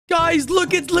Guys,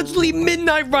 look, it's literally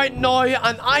midnight right now,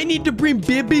 and I need to bring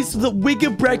Bibi so that we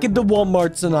can break into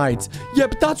Walmart tonight.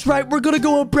 Yep, that's right. We're gonna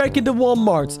go and break into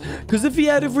Walmart. Because if you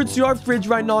head over to our fridge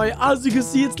right now, as you can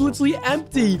see, it's literally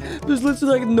empty. There's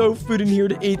literally like no food in here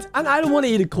to eat, and I don't want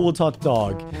to eat a cold hot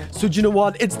dog. So do you know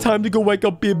what? It's time to go wake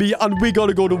up Bibi, and we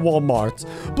gotta go to Walmart.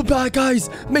 But guys,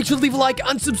 make sure to leave a like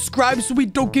and subscribe so we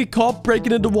don't get caught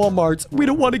breaking into Walmart. We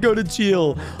don't want to go to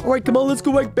jail. All right, come on, let's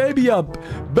go wake Baby up.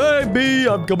 Baby,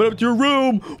 I'm coming up to your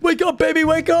room. Wake up, baby,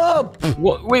 wake up.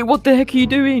 What? Wait, what the heck are you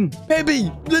doing?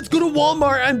 Baby, let's go to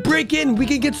Walmart and break in. We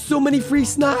can get so many free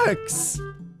snacks.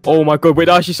 Oh my god, wait,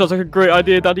 that actually sounds like a great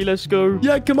idea, Daddy. Let's go.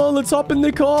 Yeah, come on, let's hop in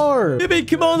the car. Baby,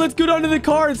 come on, let's go down to the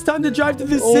car. It's time to drive to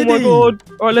the city. Oh my god.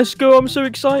 All right, let's go. I'm so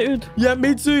excited. Yeah,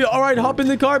 me too. All right, hop in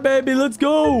the car, baby. Let's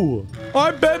go.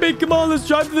 All right, baby, come on, let's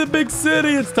drive to the big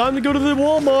city. It's time to go to the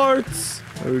Walmart.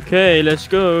 Okay, let's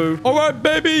go. All right,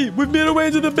 baby, we've made our way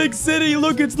into the big city.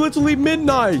 Look, it's literally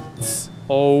midnight.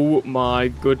 Oh my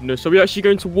goodness. Are we actually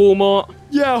going to Walmart?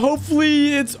 Yeah,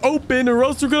 hopefully it's open or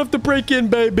else we're gonna have to break in,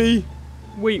 baby.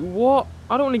 Wait, what?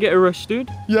 I don't want to get arrested.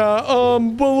 Yeah,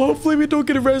 well, hopefully we don't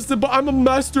get arrested, but I'm a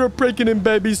master at breaking in,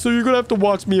 baby, so you're gonna have to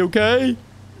watch me, okay?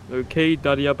 Okay,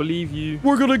 Daddy, I believe you.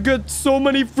 We're gonna get so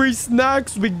many free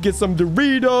snacks. We can get some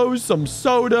Doritos, some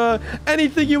soda,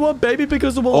 anything you want, baby,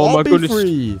 because it will all be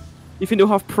free. You think they'll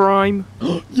have Prime?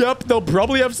 Yep, they'll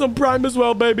probably have some Prime as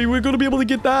well, baby. We're gonna be able to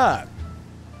get that.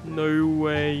 No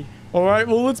way. All right,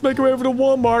 well, let's make our way over to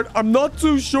Walmart. I'm not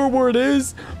too sure where it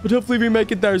is, but hopefully we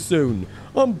make it there soon.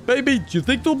 Baby, do you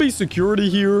think there'll be security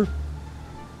here?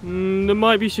 There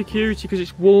might be security because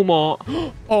it's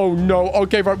Walmart. Oh, no.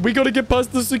 Okay, right. We gotta get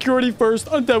past the security first,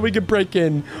 and then we can break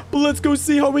in. But let's go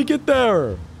see how we get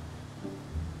there.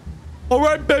 All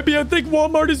right, baby. I think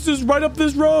Walmart is just right up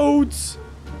this road.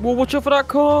 Well, watch out for that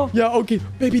car. Yeah, okay.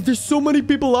 Baby, there's so many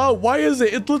people out. Why is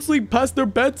it? It's literally past their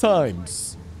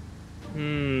bedtimes.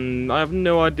 I have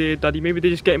no idea, Daddy. Maybe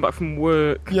they're just getting back from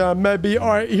work. Yeah, maybe. All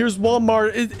right, here's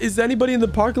Walmart. Is anybody in the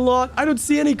parking lot? I don't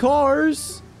see any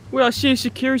cars. Wait, I see a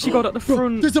security guard at the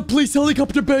front. There's a police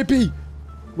helicopter, baby.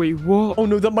 Wait, what? Oh,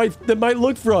 no, that might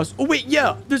look for us. Oh, wait,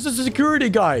 yeah. There's a security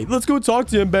guy. Let's go talk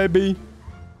to him, baby.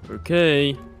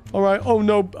 Okay. All right. Oh,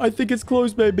 no. I think it's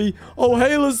closed, baby. Oh,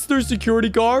 hey, Mr. Security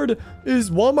Guard. Is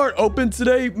Walmart open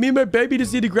today? Me and my baby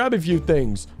just need to grab a few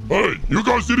things. Hey, you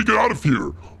guys need to get out of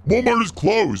here. Walmart is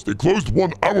closed. They closed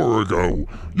 1 hour ago.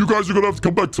 You guys are going to have to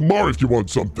come back tomorrow if you want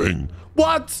something.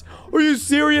 What? Are you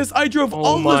serious? I drove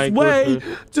all this way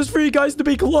just for you guys to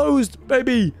be closed,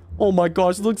 baby. Oh, my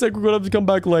gosh. It looks like we're going to have to come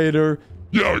back later.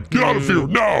 Yeah, get out of here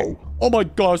now. Oh, my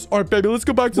gosh. All right, baby. Let's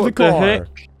go back to the car. Heck?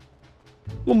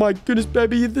 Oh, my goodness,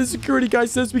 baby. The security guy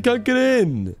says we can't get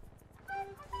in.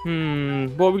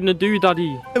 What are we gonna do,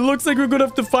 Daddy? It looks like we're gonna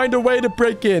have to find a way to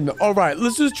break in. All right,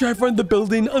 let's just try around the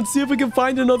building and see if we can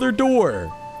find another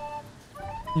door.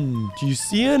 Do you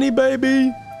see any,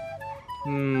 baby?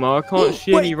 I can't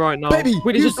see any right now. Baby,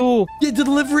 wait, there's a door. Yeah, the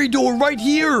delivery door right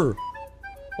here.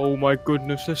 Oh my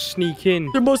goodness, let's sneak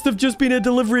in. There must have just been a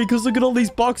delivery because look at all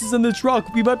these boxes in the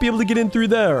truck. We might be able to get in through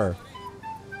there.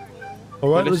 All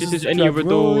right, let's see if there's any other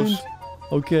doors.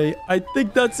 Okay, I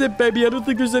think that's it, baby. I don't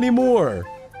think there's any more.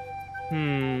 All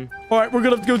right, we're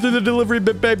gonna have to go through the delivery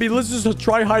bit, baby. Let's just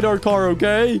try hide our car,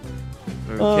 okay?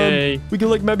 Okay. We can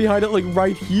like maybe hide it like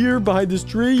right here behind this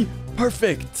tree.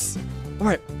 Perfect. All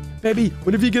right, baby.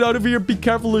 Whenever you get out of here, be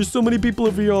careful. There's so many people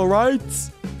over here. All right.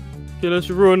 Okay, let's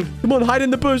run. Come on, hide in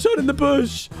the bush. Hide in the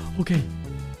bush. Okay.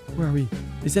 Where are we?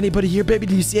 Is anybody here, baby?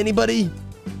 Do you see anybody?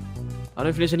 I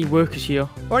don't think there's any workers here.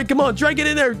 All right, come on. Drag it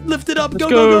in there. Lift it up. Go,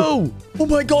 go, go. Oh,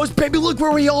 my gosh, baby. Look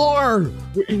where we are.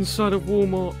 We're inside of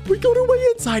Walmart. We got our way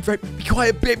inside, right? Be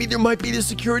quiet, baby. There might be the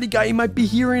security guy. He might be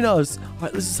hearing us. All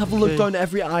right, let's just have a look down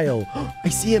every aisle. I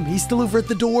see him. He's still over at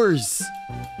the doors.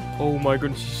 Oh, my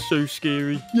goodness. He's so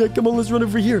scary. Yeah, come on. Let's run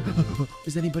over here.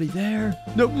 Is anybody there?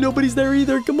 Nope, nobody's there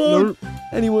either. Come on. Nope.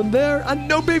 Anyone there?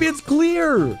 No, baby. It's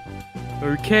clear.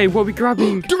 Okay, what are we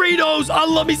grabbing? Doritos! I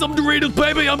love me some Doritos,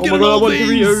 baby! I'm getting all these!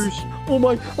 Doritos. Oh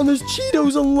my, and there's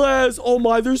Cheetos and Lay's! Oh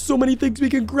my, there's so many things we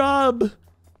can grab!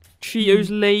 Cheetos,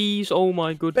 Lay's, oh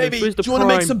my goodness. Baby, do you want to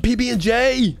make some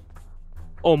PB&J?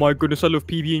 Oh my goodness, I love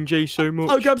PB&J so much.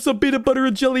 I'll grab some peanut butter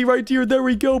and jelly right here. There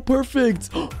we go,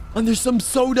 perfect! And there's some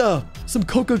soda, some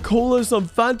Coca-Cola, some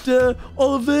Fanta,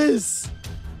 all of this!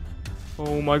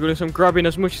 Oh my goodness, I'm grabbing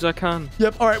as much as I can.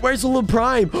 Yep, all right, where's the little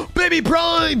Prime? Baby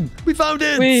Prime! We found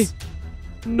it! Wait,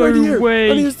 no right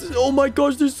way. Oh my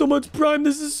gosh, there's so much Prime.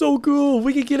 This is so cool.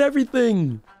 We can get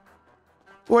everything.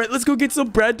 All right, let's go get some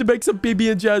bread to make some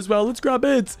PB&J as well. Let's grab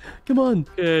it. Come on.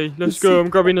 Okay, let's go. I'm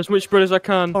grabbing as much bread as I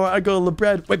can. All right, I got all the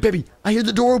bread. Wait, baby, I hear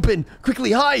the door open.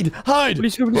 Quickly, hide.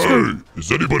 Let's go. Hey,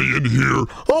 is anybody in here?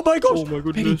 Oh my gosh. Oh my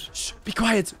Baby, goodness. shh, be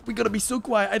quiet. We gotta be so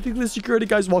quiet. I think the security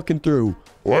guy's walking through.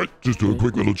 What? Just do a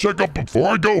quick little checkup before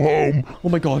I go home. Oh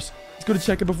my gosh. Let's go to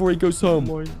check it before he goes home.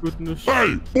 Oh my goodness.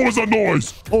 Hey, what was that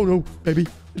noise? Oh no, baby.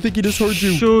 I think he just heard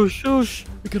you. Shush, shush.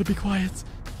 We gotta be quiet.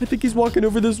 I think he's walking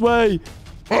over this way.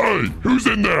 Hey, who's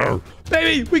in there?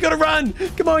 Baby, we gotta run.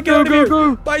 Come on, get Go, out of go, here.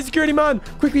 go. Bye, security man.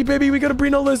 Quickly, baby, we gotta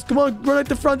bring all this. Come on, run at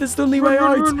the front. It's the only way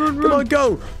out. Come on,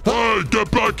 go. Hey, get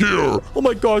back here. Oh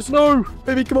my gosh. No.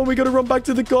 Baby, come on, we gotta run back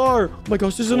to the car. Oh my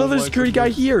gosh, there's another my security guy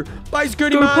here. Bye,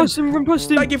 security Go man. past him, run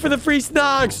past him. Thank you for the free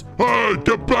snacks. Hey,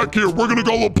 get back here. We're gonna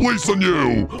call the police on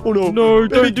you. Oh no. No,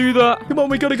 Baby, don't do that. Come on,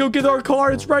 we gotta go get our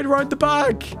car. It's right around the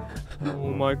back.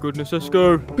 Oh my goodness, let's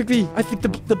go. Quickly, I think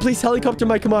the police helicopter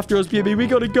might come after us, baby. We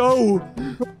gotta go.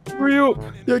 Hurry up.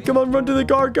 Yeah, come on, run to the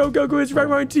car. Go, go, go. It's right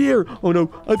around here. Oh no,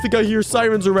 I think I hear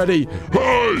sirens already.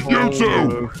 Hey, you Oh, two.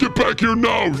 no. Get back here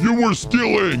now. You were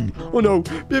stealing. Oh no,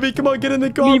 baby, come on, get in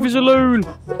the car. Leave us alone.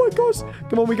 Oh my gosh.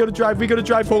 Come on, we gotta drive. We gotta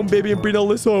drive home, baby, and bring all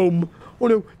this home. Oh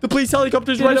no, the police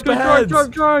helicopter's Yeah, right let's up go,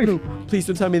 ahead. drive. Oh, no, please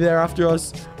don't tell me they're after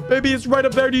us. Baby, it's right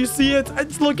up there. Do you see it?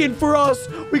 It's looking for us.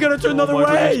 We gotta turn the other my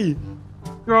way.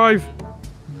 Drive.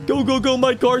 Go, go, go.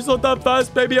 My car's not that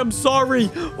fast, baby. I'm sorry.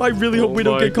 I really hope we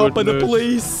don't my get caught by the goodness.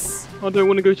 police. I don't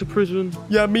want to go to prison.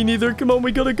 Yeah, me neither. Come on,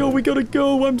 we gotta go. We gotta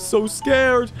go. I'm so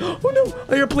scared. Oh no,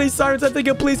 I hear police sirens. I think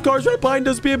a police car's right behind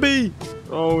us, baby.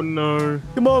 Oh no.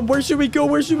 Come on, where should we go?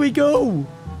 Where should we go?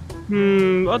 We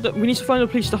need to find a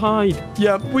place to hide.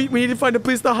 Yeah, we need to find a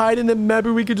place to hide, and then maybe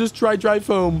we could just drive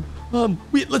home.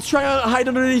 Let's try to hide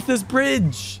underneath this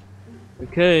bridge.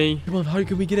 Okay. Come on, how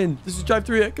can we get in? Let's just drive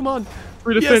through it. Come on.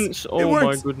 Through the Yes, fence. it Oh my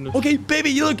works. goodness. Okay,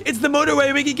 baby, look, it's the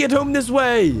motorway. We can get home this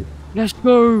way. Let's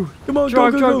go. Come on,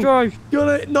 Drive, go, drive, go, go.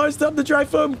 drive. Now it's time to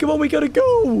drive home. Come on, we gotta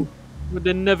go. But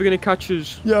they're never going to catch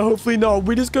us. Yeah, hopefully not.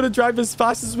 We just gotta drive as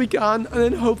fast as we can, and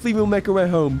then hopefully we'll make our way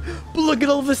home. But look at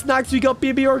all the snacks we got,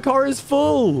 baby. Our car is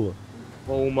full.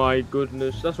 Oh my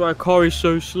goodness. That's why our car is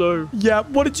so slow. Yeah,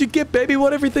 what did you get, baby?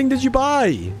 What everything did you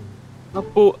buy? I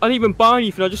didn't even buy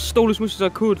anything. I just stole as much as I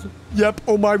could. Yep,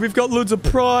 oh my, we've got loads of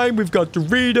Prime, we've got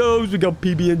Doritos, we got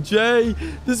PB&J.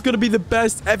 This is gonna be the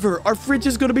best ever. Our fridge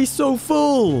is gonna be so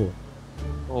full.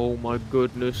 Oh my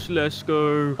goodness. Let's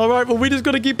go. All right, well, we just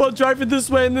gotta keep on driving this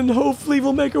way, and then hopefully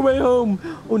we'll make our way home.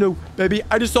 Oh no, baby,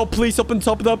 I just saw police up on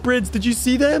top of that bridge. Did you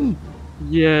see them?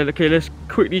 Yeah, okay, let's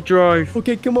quickly drive.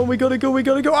 Okay, come on, we gotta go, we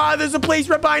gotta go. Ah, there's a police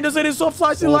right behind us. I just saw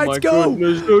flashing Oh lights. my Go.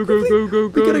 goodness. Go, go, go,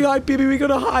 go, We gotta go. hide, baby, we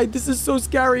gotta hide. This is so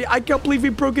scary. I can't believe we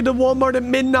broke into Walmart at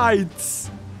midnight.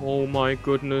 Oh my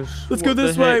goodness. Let's go What the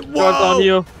this way. heck? Drive down Whoa.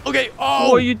 here. Okay, oh.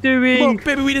 What are you Come on, doing?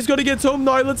 baby, we just gotta get home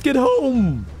now. Let's get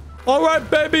home. All right,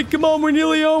 baby, come on. We're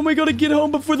nearly home. We gotta get home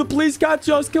before the police catch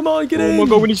us. Come on, get in. Oh my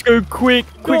god, we need to go quick.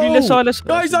 Quickly, Go. let's hide. Let's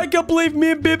Guys, I can't believe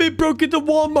me and Baby broke into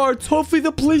Walmart. Hopefully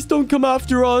the police don't come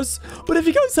after us. But if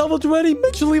you guys haven't already,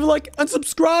 make sure to leave a like and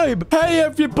subscribe. Hey,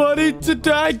 everybody.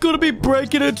 Today, I'm gonna be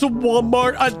breaking into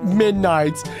Walmart at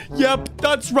midnight. Yep,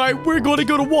 that's right. We're gonna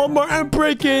go to Walmart and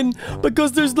break in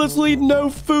because there's literally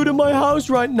no food in my house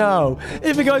right now.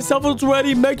 If you guys haven't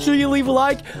already, make sure you leave a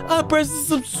like and press the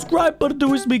subscribe button to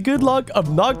wish me good luck of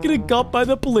not getting caught by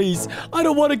the police. I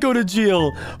don't want to go to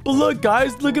jail. But look,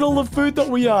 guys, look at all the food that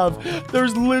we have.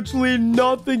 There's literally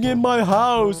nothing in my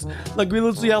house. Like, we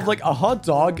literally have like a hot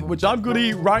dog, which I'm gonna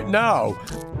eat right now.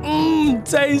 Mmm,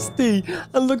 tasty.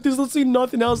 And look, there's literally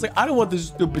nothing else. Like, I don't want this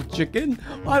stupid chicken.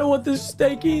 I don't want this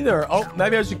steak either. Oh,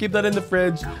 maybe I should keep that in the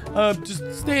fridge.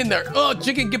 Just stay in there. Oh,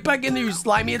 chicken, get back in there, you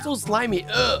slimy. It's so slimy.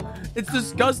 Ugh, it's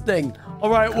disgusting. All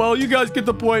right, well, you guys get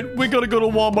the point. We gotta go to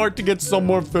Walmart to get some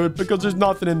more food because there's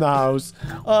nothing in the house.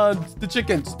 The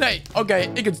chicken, stay. Okay,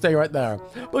 it can stay right there.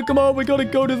 But come on, we gotta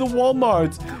go to the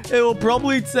Walmart. It will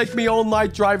probably take me all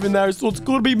night driving there, so it's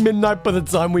gonna be midnight by the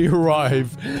time we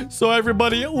arrive. So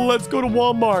everybody, let's go to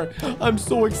Walmart. I'm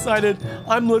so excited.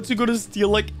 I'm literally gonna steal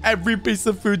like every piece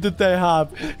of food that they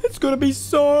have. It's gonna be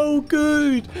so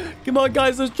good. Come on,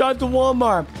 guys, let's drive to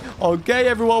Walmart. Okay,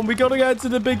 everyone, we gotta get to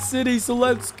the big city, so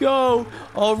let's go.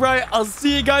 All right, I'll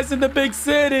see you guys in the big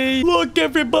city. Look,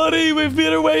 everybody, we've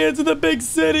made our way into the big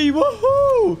city.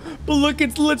 Woohoo! But look,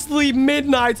 it's literally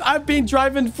midnight. I've been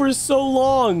driving for so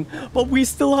long, but we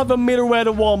still haven't made our way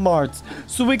to Walmart.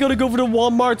 So we gotta go over to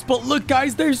Walmart. But look,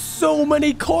 guys, there's so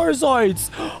many cars out.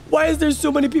 Why is there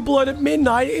so many people out at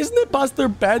midnight? Isn't it past their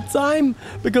bedtime?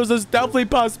 Because it's definitely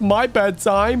past my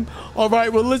bedtime. All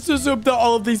right, well, let's just hope that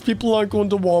all of these people aren't going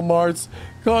to Walmart. Walmarts.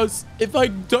 Because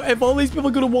if all these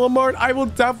people go to Walmart, I will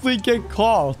definitely get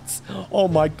caught. Oh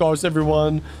my gosh,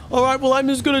 everyone. All right, well, I'm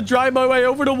just going to drive my way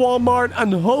over to Walmart.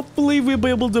 And hopefully we'll be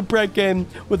able to break in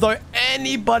without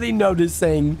anybody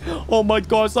noticing. Oh my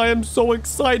gosh, I am so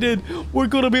excited. We're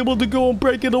going to be able to go and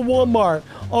break into Walmart.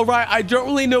 All right, I don't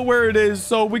really know where it is.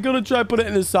 So we're going to try to put it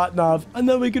in a sat nav. And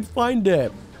then we can find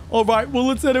it. All right, well,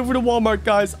 let's head over to Walmart,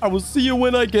 guys. I will see you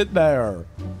when I get there.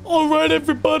 All right,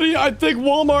 everybody. I think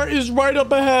Walmart is right up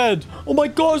ahead. Oh, my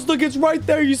gosh. Look, it's right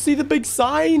there. You see the big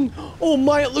sign? Oh,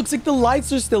 my. It looks like the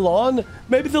lights are still on.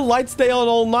 Maybe the lights stay on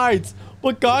all night.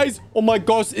 But, guys, oh, my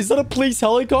gosh. Is that a police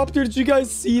helicopter? Did you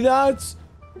guys see that?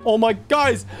 Oh, my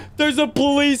guys. There's a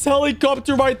police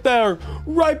helicopter right there.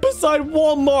 Right beside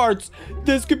Walmart.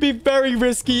 This could be very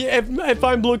risky if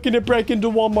I'm looking to break into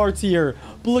Walmart here.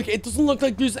 But look, it doesn't look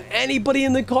like there's anybody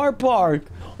in the car park.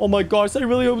 Oh my gosh, I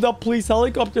really hope that police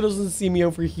helicopter doesn't see me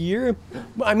over here.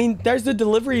 I mean, there's the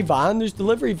delivery van. There's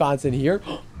delivery vans in here.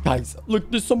 Guys, look,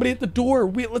 there's somebody at the door.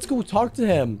 Wait, let's go talk to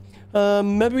him.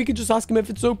 Maybe we could just ask him if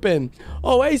it's open.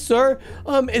 Oh, hey, sir.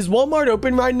 Is Walmart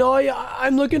open right now?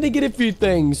 I'm looking to get a few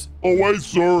things. Oh, hey,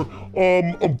 sir.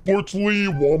 Unfortunately,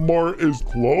 Walmart is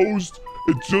closed.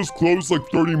 It just closed like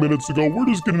 30 minutes ago. We're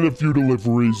just getting a few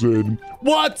deliveries in.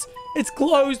 What? It's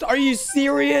closed? Are you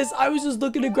serious? I was just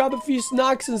looking to grab a few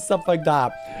snacks and stuff like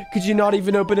that. Could you not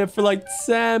even open it for like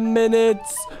 10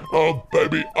 minutes?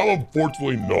 Baby,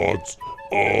 unfortunately not.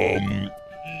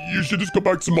 You should just come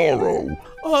back tomorrow.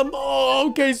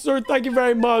 Okay, sir. Thank you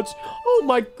very much. Oh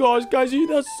my gosh, guys,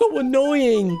 that's so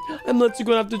annoying. I'm literally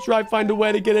gonna have to try find a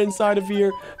way to get inside of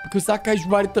here because that guy's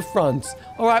right at the front.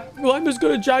 All right, well, I'm just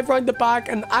gonna drive around the back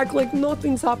and act like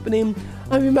nothing's happening.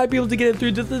 And we might be able to get it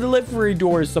through to the delivery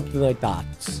door or something like that.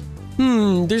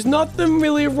 There's nothing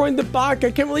really around the back.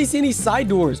 I can't really see any side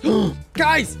doors.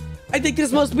 Guys, I think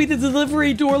this must be the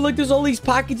delivery door. Look, there's all these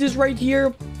packages right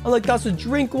here. Like, that's a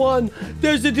drink one.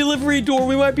 There's the delivery door.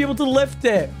 We might be able to lift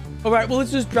it. All right, well,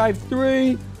 let's just drive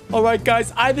through. All right,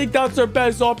 guys, I think that's our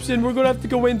best option. We're going to have to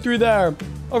go in through there.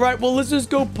 All right, well, let's just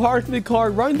go park the car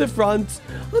around the front.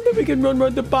 And then we can run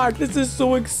around the back. This is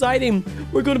so exciting.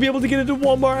 We're going to be able to get into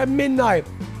Walmart at midnight.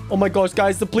 Oh my gosh,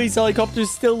 guys, the police helicopter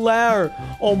is still there.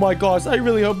 Oh my gosh, I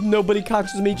really hope nobody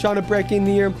catches me trying to break in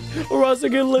here, or else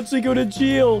I'm gonna literally go to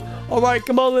jail. All right,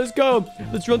 come on, let's go.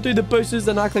 Let's run through the bushes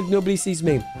and act like nobody sees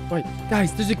me. All right,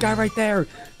 guys, there's a guy right there.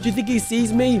 Do you think he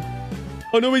sees me?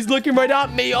 Oh no, he's looking right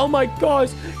at me. Oh my gosh.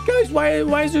 Guys,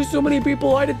 why is there so many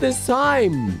people out at this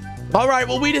time? All right,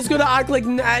 well, we just gonna act like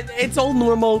it's all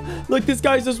normal. Look, this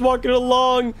guy's just walking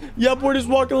along. Yep, we're just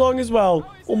walking along as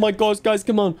well. Oh my gosh, guys,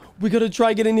 come on. We gotta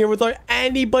try getting in here without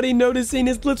anybody noticing.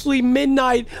 It's literally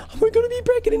midnight. We're gonna be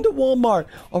breaking into Walmart.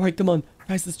 All right, come on.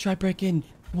 Guys, let's try break in.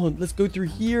 Come on, let's go through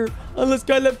here. And this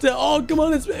guy left it. Oh, come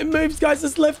on, it moves, guys.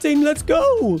 It's lifting. Let's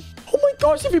go. Oh my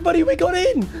gosh, everybody, we got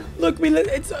in. Look,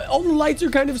 it's all the lights are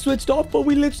kind of switched off, but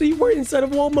we're inside of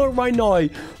Walmart right now.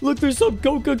 Look, there's some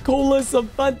Coca-Cola, some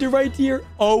Fanta right here.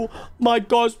 Oh my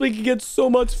gosh, we can get so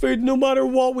much food no matter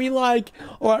what we like.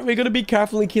 All right, we're gonna be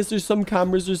careful in case there's some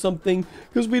cameras or something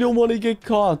because we don't want to get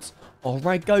caught. All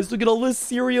right, guys, look at all this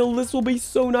cereal. This will be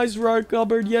so nice for our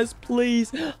cupboard. Yes,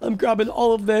 please. I'm grabbing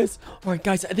all of this. All right,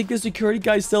 guys, I think the security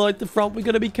guy's still out the front. We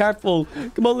gotta be careful.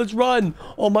 Come on, let's run.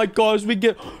 Oh my gosh, we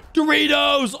get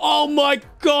Doritos. Oh my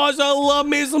gosh, I love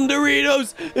me some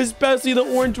Doritos, especially the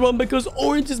orange one because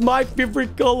orange is my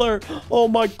favorite color. Oh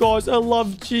my gosh, I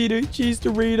love cheese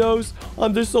Doritos.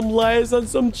 And there's some Lay's and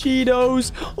some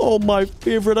Cheetos. Oh, my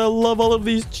favorite. I love all of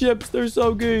these chips. They're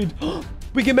so good.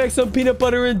 We can make some peanut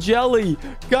butter and jelly.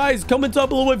 Guys, comment down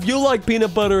below if you like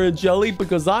peanut butter and jelly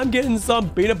because I'm getting some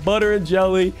peanut butter and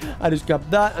jelly. I just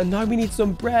grabbed that and now we need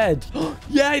some bread.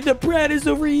 Yay, the bread is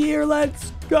over here.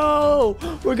 Let's go.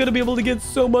 We're going to be able to get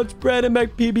so much bread and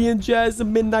make PB&J's a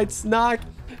midnight snack.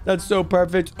 That's so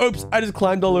perfect. Oops, I just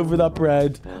climbed all over that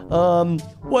bread.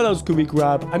 What else could we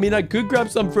grab? I mean, I could grab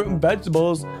some fruit and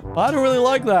vegetables, but I don't really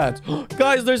like that.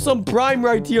 Guys, there's some Prime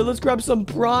right here. Let's grab some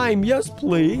Prime. Yes,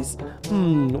 please.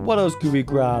 What else could we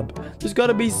grab? There's got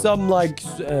to be some, like,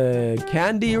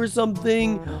 candy or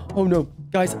something. Oh, no.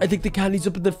 Guys, I think the candy's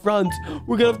up at the front.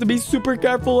 We're gonna have to be super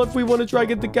careful if we want to try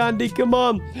get the candy. Come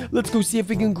on. Let's go see if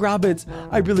we can grab it.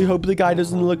 I really hope the guy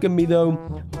doesn't look at me,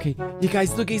 though. Okay. You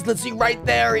guys, look. Let's see right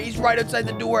there. He's right outside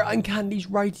the door. And candy's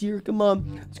right here. Come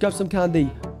on. Let's grab some candy.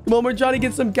 Come on, we're trying to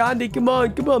get some candy. Come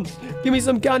on, come on. Give me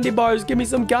some candy bars. Give me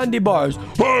some candy bars.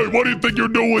 Hey, what do you think you're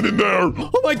doing in there?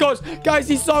 Oh my gosh, guys,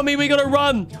 he saw me. We gotta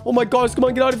run. Oh my gosh, come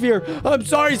on, get out of here. I'm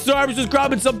sorry, sir. I was just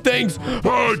grabbing some things.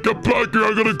 Hey, get back here.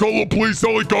 I'm gonna call a police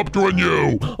helicopter on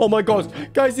you. Oh my gosh,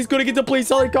 guys, he's gonna get the police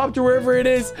helicopter wherever it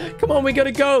is. Come on, we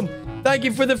gotta go. Thank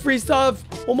you for the free stuff.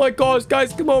 Oh my gosh,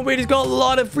 guys, come on. We just got a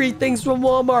lot of free things from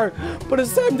Walmart. But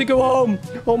it's time to go home.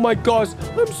 Oh my gosh,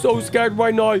 I'm so scared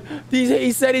right now.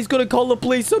 He said he's gonna call the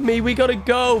police on me. We gotta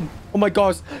go. Oh my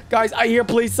gosh, guys, I hear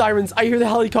police sirens. I hear the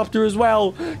helicopter as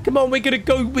well. Come on, we gotta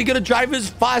go. We gotta drive as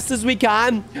fast as we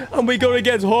can. And we gotta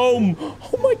get home.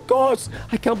 Oh my gosh,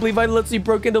 I can't believe I literally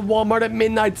broke into Walmart at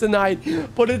midnight tonight.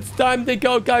 But it's time to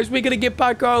go, guys. We gotta get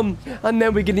back home. And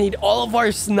then we can eat all of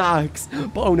our snacks.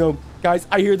 But oh no. Guys,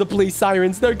 I hear the police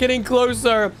sirens. They're getting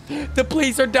closer. The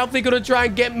police are definitely going to try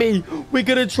and get me. We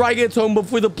got to try and get home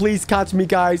before the police catch me,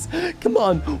 guys. Come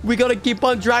on. We got to keep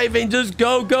on driving. Just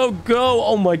go, go, go.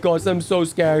 Oh, my gosh. I'm so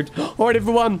scared. All right,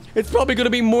 everyone. It's probably going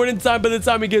to be morning time by the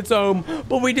time we get home.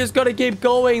 But we just got to keep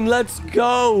going. Let's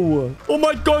go. Oh,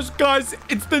 my gosh, guys.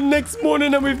 It's the next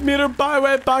morning and we've made our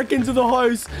way back into the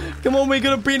house. Come on. We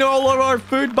got to bring all of our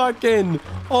food back in.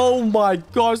 Oh my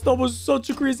gosh, that was such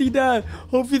a crazy day.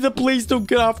 Hopefully the police don't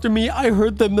get after me. I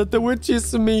heard them that they were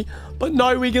chasing me. But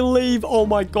now we can leave. Oh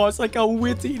my gosh, I can't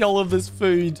wait to eat all of this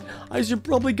food. I should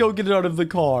probably go get it out of the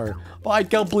car. But I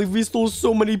can't believe we stole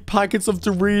so many packets of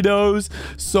Doritos.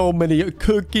 So many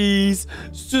cookies.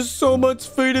 It's just so much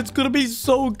food. It's going to be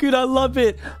so good. I love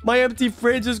it. My empty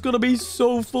fridge is going to be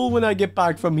so full when I get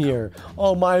back from here.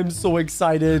 Oh my, I'm so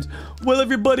excited. Well,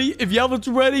 everybody, if you haven't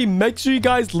already, make sure you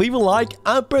guys leave a like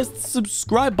and press the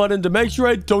subscribe button to make sure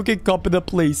I don't get caught by the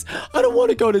police. I don't want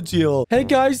to go to jail. Hey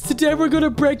guys, today we're going to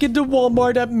break into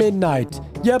Walmart at midnight.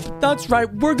 Yep, that's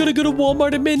right. We're going to go to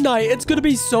Walmart at midnight. It's going to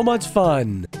be so much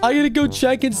fun. I got to go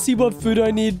check and see what food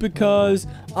I need because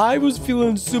I was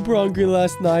feeling super hungry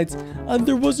last night and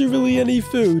there wasn't really any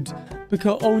food.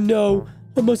 Because, oh no,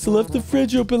 I must have left the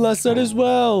fridge open last night as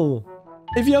well.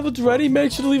 If you haven't already,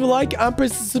 make sure to leave a like and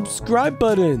press the subscribe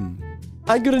button.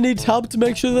 I'm gonna need help to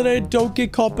make sure that I don't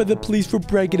get caught by the police for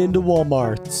breaking into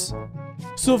Walmart.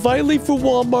 So if I leave for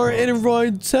Walmart in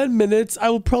around 10 minutes, I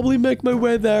will probably make my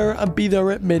way there and be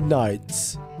there at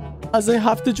midnight. As I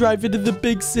have to drive into the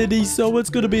big city, so it's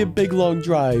gonna be a big long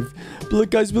drive. But look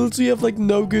guys, we literally have like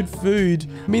no good food.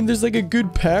 I mean, there's like a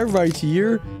good pear right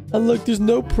here. And look, there's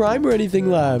no Prime or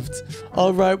anything left.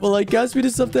 Alright, well I guess we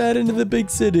just have to head into the big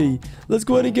city. Let's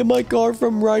go ahead and get my car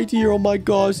from right here. Oh my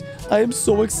gosh, I am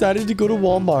so excited to go to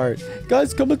Walmart.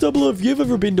 Guys, comment down below if you've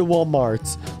ever been to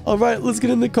Walmart. Alright, let's get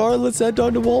in the car and let's head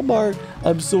down to Walmart.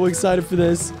 I'm so excited for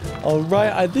this.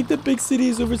 Alright, I think the big city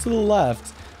is over to the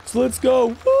left. So let's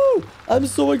go. Woo! I'm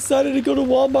so excited to go to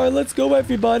Walmart. Let's go,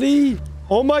 everybody.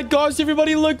 Oh my gosh,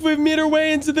 everybody, look, we've made our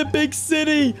way into the big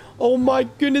city. Oh my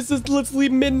goodness, it's literally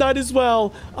midnight as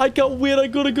well. I can't wait. I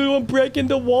gotta go and break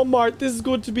into Walmart. This is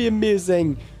going to be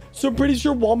amazing. So I'm pretty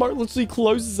sure Walmart literally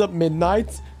closes at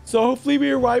midnight. So hopefully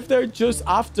we arrive there just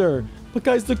after. But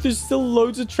guys, look, there's still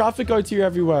loads of traffic out here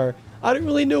everywhere. I don't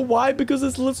really know why, because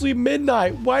it's literally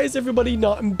midnight. Why is everybody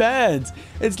not in bed?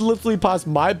 It's literally past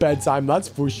my bedtime, that's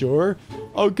for sure.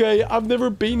 Okay, I've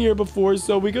never been here before,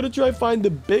 so we gotta try find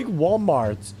the big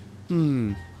Walmart.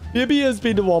 Baby has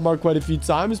been to Walmart quite a few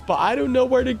times, but I don't know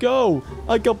where to go.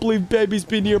 I can't believe Baby's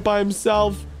been here by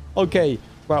himself. Okay,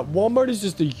 right, Walmart is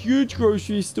just a huge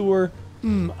grocery store.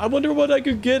 I wonder what I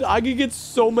could get. I could get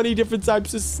so many different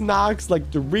types of snacks,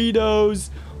 like Doritos.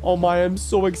 Oh my, I'm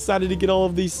so excited to get all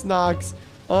of these snacks.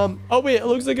 Oh wait, it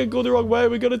looks like I go the wrong way.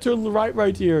 We gotta turn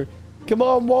right here. Come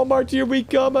on, Walmart, here we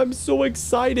come. I'm so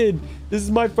excited. This is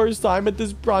my first time at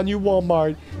this brand new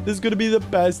Walmart. This is gonna be the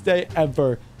best day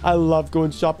ever. I love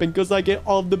going shopping because I get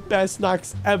all of the best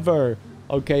snacks ever.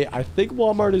 Okay, I think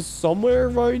Walmart is somewhere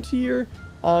around here.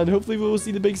 And hopefully we will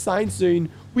see the big sign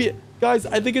soon. Wait, guys,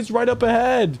 I think it's right up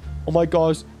ahead. Oh my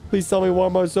gosh, please tell me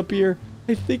Walmart's up here.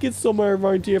 I think it's somewhere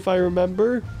around here if I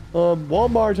remember.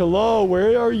 Walmart, hello,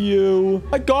 where are you?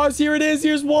 My gosh, here it is.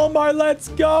 Here's Walmart. Let's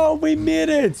go. We made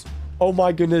it. Oh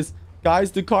my goodness.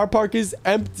 Guys, the car park is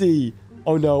empty.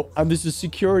 Oh no, and there's a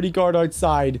security guard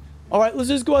outside. All right, let's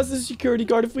just go ask the security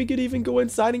guard if we could even go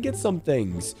inside and get some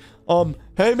things.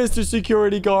 Hey, Mr.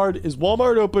 Security Guard, is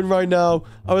Walmart open right now?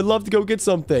 I would love to go get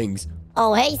some things.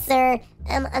 Oh, hey, sir.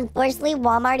 Unfortunately,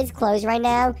 Walmart is closed right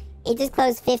now. It just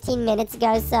closed 15 minutes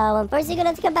ago, so unfortunately, you're gonna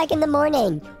have to come back in the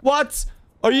morning. What?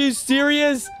 Are you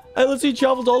serious? I literally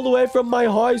traveled all the way from my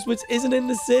house, which isn't in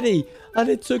the city, and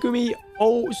it took me,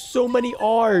 so many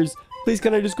hours. Please,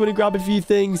 can I just go and grab a few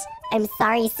things? I'm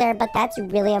sorry, sir, but that's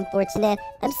really unfortunate.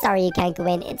 I'm sorry you can't go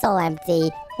in. It's all empty.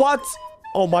 What?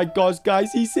 Oh my gosh,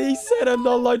 guys. He said I'm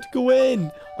not allowed to go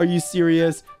in. Are you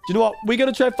serious? Do you know what? We're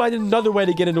going to try and find another way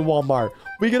to get into Walmart.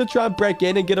 We're going to try and break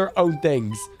in and get our own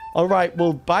things. All right.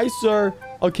 Well, bye, sir.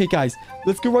 Okay, guys.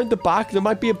 Let's go around the back. There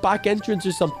might be a back entrance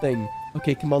or something.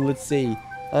 Okay, come on. Let's see.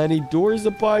 Any doors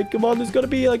about? Come on. There's got to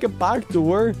be like a back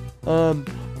door. The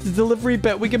delivery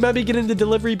bit. We can maybe get in the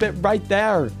delivery bit right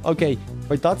there. Okay.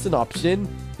 Right. That's an option.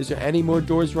 Is there any more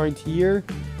doors around here?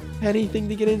 Anything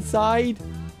to get inside?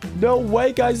 No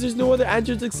way, guys. There's no other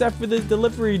entrance except for this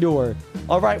delivery door.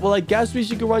 All right. Well, I guess we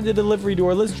should go around the delivery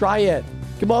door. Let's try it.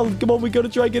 Come on. Come on. We got to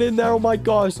try and get in there. Oh, my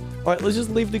gosh. All right. Let's just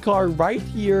leave the car right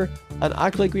here and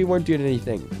act like we weren't doing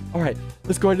anything. All right.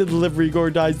 Let's go into the delivery door,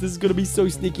 guys. This is going to be so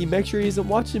sneaky. Make sure he isn't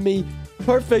watching me.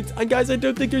 Perfect. And, guys, I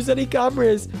don't think there's any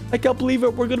cameras. I can't believe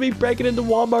it. We're going to be breaking into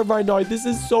Walmart right now. This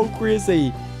is so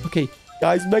crazy. Okay.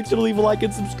 Guys, make sure to leave a like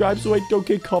and subscribe so I don't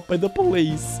get caught by the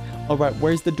police. All right,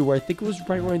 where's the door? I think it was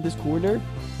right around this corner.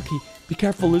 Okay, be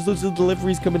careful. There's loads of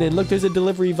deliveries coming in. Look, there's a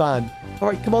delivery van. All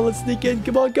right, come on, let's sneak in.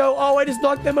 Come on, go. Oh, I just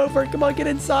knocked them over. Come on, get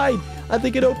inside. I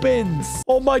think it opens.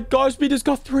 Oh my gosh, we just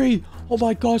got 3. Oh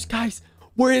my gosh, guys.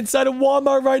 We're inside of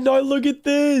Walmart right now. Look at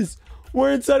this.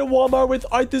 We're inside of Walmart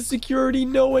without the security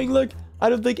knowing. Look, I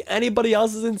don't think anybody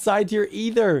else is inside here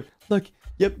either. Look.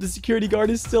 Yep, the security guard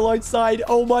is still outside.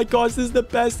 Oh my gosh, this is the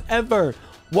best ever.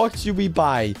 What should we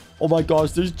buy? Oh my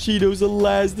gosh, there's Cheetos and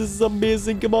Lay's. This is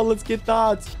amazing. Come on, let's get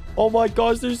that. Oh my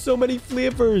gosh, there's so many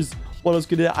flavors. What else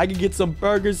could I could get some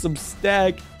burgers, some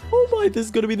steak. Oh my, this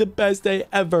is going to be the best day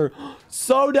ever.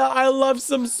 Soda, I love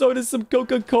some soda, some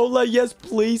Coca-Cola. Yes,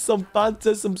 please. Some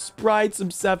Fanta, some Sprite, some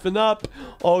 7-Up.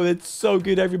 Oh, it's so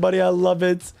good, everybody. I love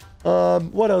it.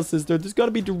 What else is there? There's got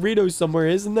to be Doritos somewhere,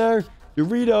 isn't there?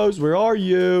 Doritos, where are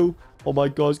you? Oh my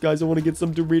gosh, guys, I want to get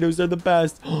some Doritos. They're the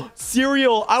best.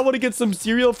 Cereal. I want to get some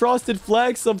cereal, Frosted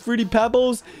Flakes, some Fruity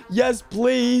Pebbles. Yes,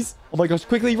 please. Oh my gosh,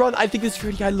 quickly run. I think this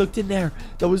security guy looked in there.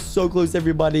 That was so close,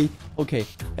 everybody. Okay,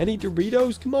 any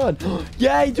Doritos? Come on.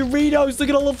 Yay, Doritos. Look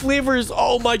at all the flavors.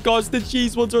 Oh my gosh, the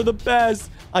cheese ones are the best.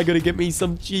 I gotta get me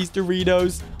some cheese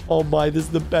Doritos. Oh my, this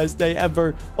is the best day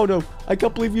ever. Oh no, I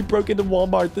can't believe we broke into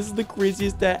Walmart. This is the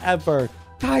craziest day ever.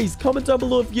 Guys, comment down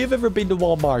below if you've ever been to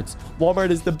Walmart. Walmart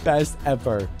is the best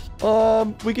ever.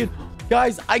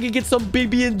 Guys, I can get some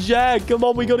PB&J. Come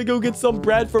on, we gotta go get some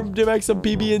bread to make some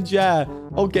PB&J.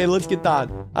 Okay, let's get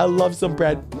that. I love some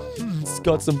bread. It's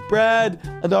got some bread.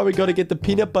 And now we gotta get the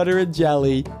peanut butter and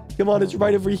jelly. Come on, it's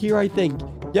right over here, I think.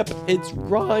 Yep, it's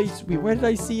right. Wait, where did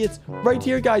I see it? Right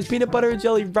here, guys. Peanut butter and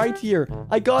jelly right here.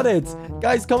 I got it.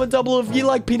 Guys, comment down below if you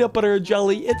like peanut butter and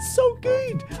jelly. It's so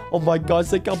good. Oh my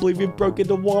gosh, I can't believe we broke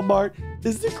into Walmart.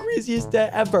 This is the craziest day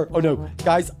ever. Oh no,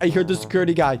 guys, I heard the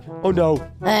security guy. Oh no.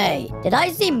 Hey, did I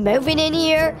see moving in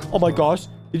here? Oh my gosh,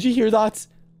 did you hear that?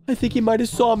 I think he might have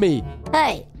saw me.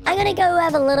 Hey, I'm gonna go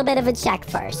have a little bit of a check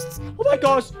first. Oh my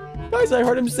gosh, guys, I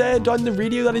heard him say on the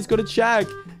radio that he's gonna check.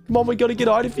 Come on, we gotta get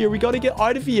out of here. We gotta get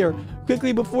out of here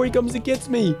quickly before he comes and gets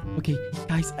me. Okay,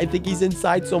 guys, I think he's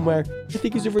inside somewhere. I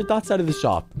think he's over at that side of the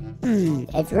shop.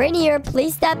 If you're in here,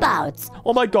 please step out.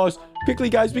 Oh my gosh.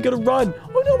 Quickly, guys, we gotta run.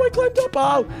 Oh no, I climbed up.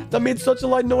 Ow, that made such a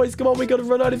loud noise. Come on, we gotta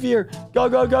run out of here. Go,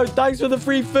 go, go. Thanks for the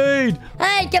free food.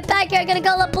 Hey, get back here. I'm gonna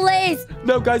call the police.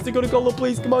 No, guys, they're gonna call the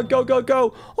police. Come on, go, go,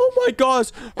 go. Oh my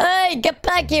gosh. Hey, get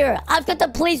back here. I've got the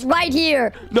police right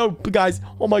here. No, guys.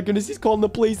 Oh my goodness, he's calling the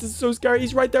police. This is so scary.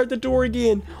 He's right there at the door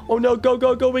again. Oh no, go,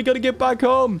 go, go. We gotta get back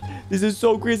home. This is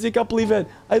so crazy. I can't believe it.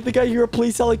 I think I hear a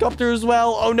police helicopter as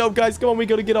well. Oh no, guys, come on. We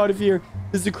gotta get out of here.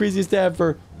 This is the craziest day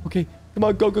ever. Okay. Come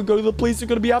on, go, go, go. The police are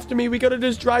going to be after me. We got to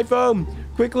just drive home.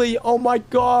 Quickly. Oh, my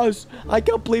gosh. I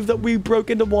can't believe that we broke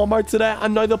into Walmart today,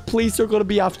 and now the police are going to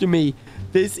be after me.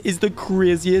 This is the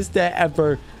craziest day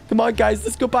ever. Come on, guys.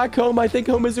 Let's go back home. I think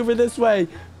home is over this way.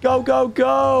 Go, go,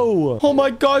 go. Oh, my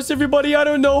gosh, everybody. I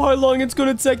don't know how long it's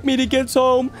going to take me to get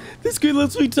home. This could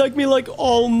literally take me, like,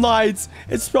 all night.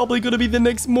 It's probably going to be the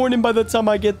next morning by the time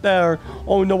I get there.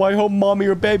 Oh, no. I hope mommy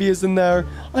or baby is in there.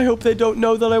 I hope they don't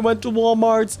know that I went to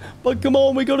Walmart. But come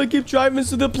on. We got to keep driving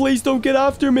so the police don't get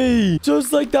after me.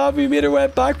 Just like that, we made our way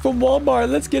back from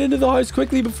Walmart. Let's get into the house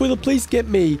quickly before the police get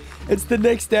me. It's the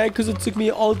next day because it took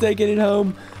me all day getting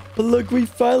home. But look, we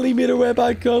finally made our way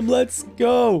back home. Let's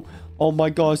go. Oh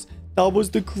my gosh, that was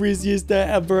the craziest day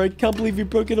ever. I can't believe we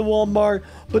broke into Walmart.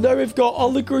 But now we've got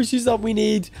all the groceries that we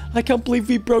need. I can't believe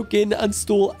we broke in and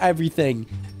stole everything.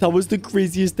 That was the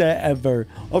craziest day ever.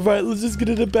 Alright, let's just get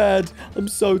into bed. I'm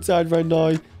so tired right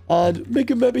now. And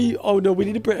maybe... Oh no, we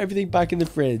need to put everything back in the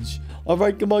fridge.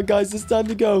 Alright, come on guys, it's time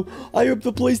to go. I hope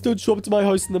the police don't show up to my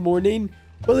house in the morning.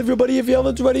 Well, everybody, if you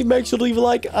haven't already, make sure to leave a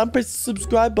like and press the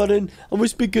subscribe button. And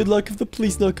wish me good luck if the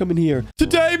police not coming here.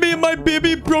 Today, me and my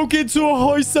baby broke into a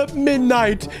house at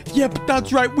midnight. Yep,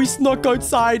 that's right. We snuck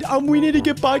outside and we need to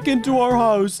get back into our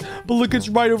house. But look, it's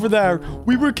right over there.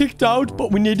 We were kicked out,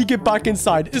 but we need to get back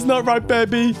inside. Isn't that right,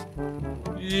 baby?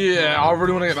 Yeah, I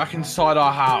really want to get back inside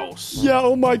our house. Yeah,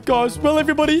 oh my gosh. Well,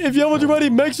 everybody, if you haven't already,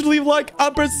 make sure to leave a like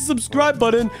and press the subscribe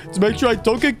button to make sure I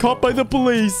don't get caught by the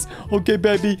police. Okay,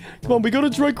 baby. Come on, we gotta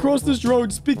try cross this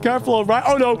road. Just be careful, all right?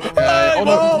 Oh, no. Hey, oh,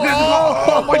 no.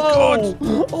 Oh, my God.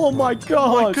 Oh, my gosh.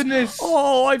 Oh, my goodness.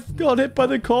 Oh, I got hit by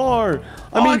the car.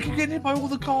 I keep getting hit by all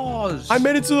the cars. I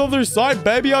made it to the other side,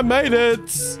 baby. I made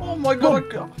it. Oh, my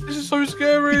God. This is so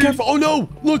scary. Be careful. Oh, no.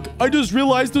 Look, I just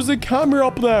realized there's a camera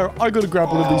up there. I gotta grab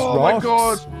one of these rocks.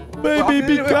 Oh, my God. Baby,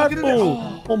 be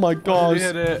careful. Oh, my gosh.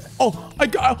 Hit it. Oh,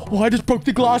 I just broke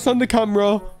the glass on the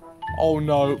camera. Oh,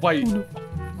 no. Wait.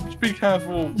 Just be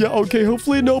careful. Yeah, okay.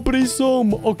 Hopefully nobody's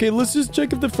home. Okay, let's just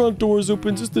check if the front door is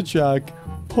open just to check.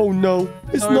 Oh, no.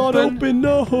 It's not open.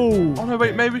 No. Oh, no.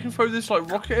 Wait. Maybe we can throw this, like,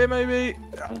 rocket here, maybe?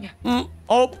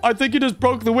 Oh, I think you just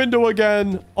broke the window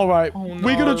again. All right. Oh, no.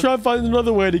 We're going to try and find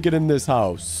another way to get in this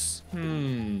house.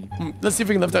 Let's see if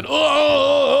we can lift it.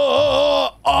 Oh,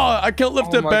 I can't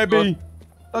lift it, baby. God.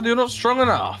 Daddy, you're not strong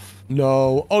enough.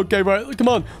 No. Okay, right. Come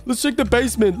on. Let's check the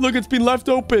basement. Look, it's been left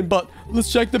open, but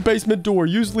let's check the basement door.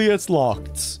 Usually it's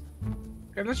locked.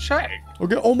 Okay, let's check.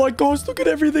 Okay. Oh my gosh, look at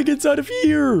everything inside of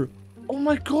here. Oh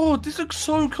my God, this looks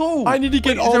so cool. I need to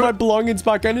get all my belongings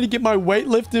back. I need to get my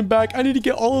weightlifting back. I need to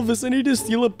get all of this. I need to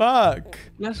steal it back.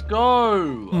 Let's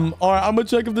go. All right, I'm going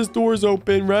to check if this door is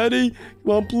open. Ready?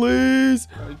 Come on, please.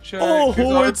 Check. Oh,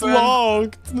 it's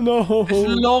locked. No.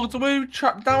 It's locked. Are we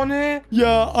trapped down here?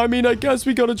 Yeah, I mean, I guess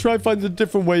we got to try and find a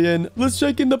different way in. Let's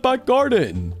check in the back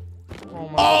garden.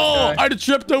 Oh, okay. I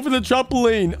tripped over the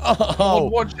trampoline. Oh,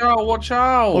 watch out, watch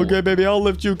out. Okay, baby, I'll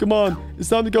lift you. Come on. It's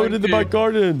time to go into the back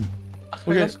garden.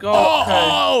 Okay, let's go.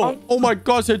 Oh my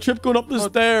gosh, I tripped going up the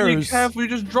stairs. Be careful, you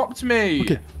just dropped me.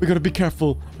 Okay, we gotta be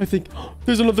careful. I think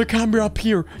there's another camera up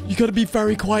here. You gotta be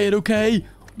very quiet, okay?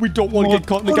 We don't want to get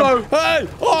caught in the camera. Hey!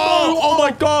 Oh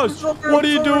my gosh! What are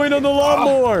you doing on the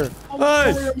lawnmower?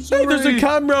 Hey, there's a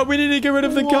camera. We need to get rid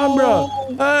of the camera.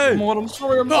 Hey! I'm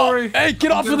sorry. Hey,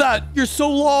 get off of that. You're so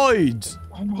loud.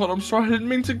 Oh my God, I'm sorry. I didn't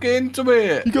mean to get into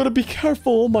it. You gotta be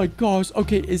careful. Oh my gosh.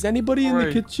 Okay, is anybody in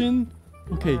the kitchen?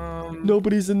 Okay,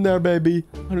 nobody's in there, baby.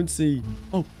 I don't see.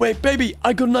 Oh, wait, baby,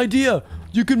 I got an idea.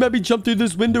 You could maybe jump through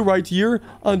this window right here,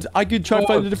 and I could try to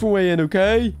find a different way in,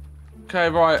 okay? Okay,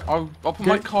 right. I'll put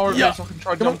my car over there so I can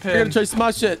try to jump in. I'm gonna try to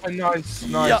smash it. Nice.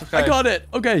 Yeah, okay. I got it.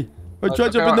 Okay. Right, try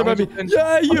to jump in there, baby.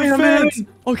 Yeah, you fit.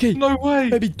 Okay. No way.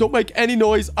 Baby, don't make any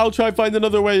noise. I'll try to find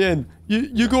another way in.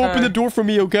 You go open the door for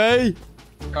me, okay?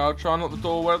 I'll try and lock the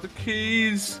door. Where are the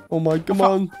keys? Oh my, come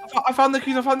on. I found the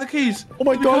keys. Oh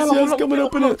my gosh, yes, come and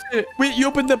open it. Wait, you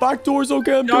opened the back doors?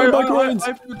 Okay, I'm coming back around. I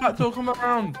opened the back door, come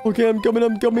around. Okay, I'm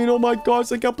coming. Oh my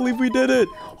gosh, I can't believe we did it.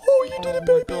 Oh, you did it,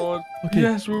 baby. God. Okay.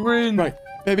 Yes, we're in. Right,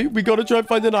 baby, we gotta try and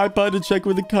find an iPad to check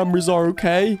where the cameras are,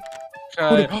 okay?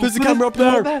 Okay. Oh, there's a camera up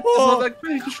there.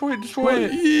 Destroy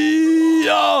it.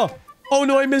 Yeah. Oh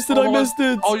no, I missed it.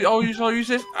 Oh, you use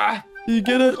this. You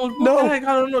get it? No. I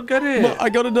don't get it. No, I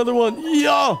got another one.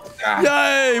 Yeah.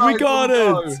 Yay, we got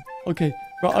it. Okay,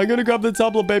 right, I'm gonna grab the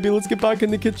tablet, baby. Let's get back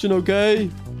in the kitchen, okay?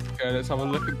 Okay, let's have a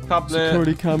look at the tablet.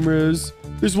 Security cameras.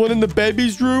 There's one in the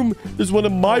baby's room. There's one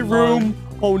in my room.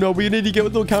 Oh no, we need to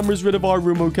get the cameras rid of our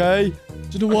room, okay?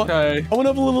 Do you know what? Okay. I want to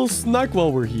have a little snack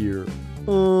while we're here.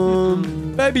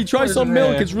 Baby, try some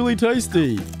milk. It's really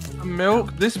tasty.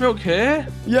 Milk? This milk here?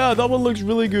 Yeah, that one looks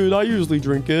really good. I usually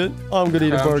drink it. I'm gonna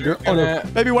eat a burger. Oh no,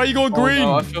 baby, why are you going green?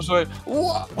 No, I feel so.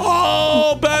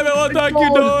 Oh, baby, what the heck are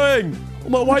you doing?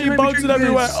 Why are you bouncing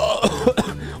everywhere?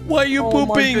 Why are you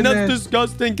pooping? That's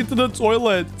disgusting. Get to the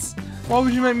toilet. Why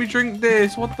would you make me drink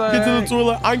this? What the Get to the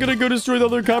toilet. I'm gonna go destroy the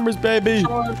other cameras, baby.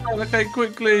 Okay,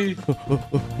 quickly.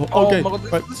 Okay, my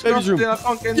God, right, baby's room. I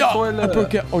can't get in the toilet. I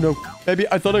broke it. Oh no, baby,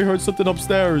 I thought I heard something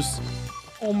upstairs.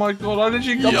 Oh my God, I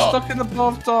literally got stuck in the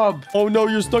bathtub. Oh no,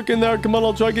 you're stuck in there. Come on,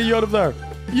 I'll try to get you out of there.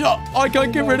 Yeah, I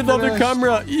can't get rid of the other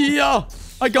camera. Yeah,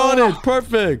 I got it.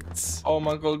 Perfect. Oh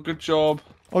my God, good job.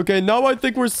 Okay, now I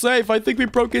think we're safe. I think we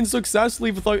broke in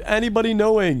successfully without anybody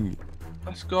knowing.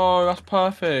 Let's go. That's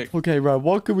perfect. Okay, right.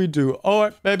 What can we do? All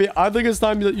right, baby. I think it's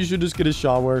time that you should just get a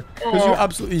shower. Because you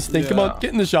absolutely stink. Come on,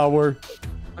 get in the shower.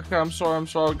 Okay, I'm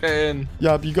sorry. Get in.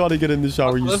 Yeah, you gotta get in the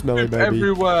shower, you smelly baby.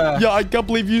 Everywhere. Yeah, I can't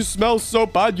believe you smell so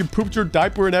bad. You pooped your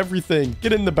diaper and everything.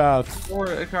 Get in the bath.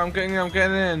 Okay, I'm getting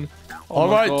in. All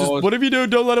right, just whatever you do,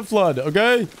 don't let it flood,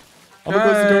 okay? I'm gonna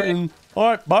close the curtain. All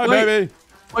right, bye, baby.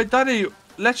 Wait, Daddy.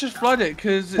 let's just flood it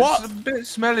because it's a bit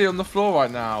smelly on the floor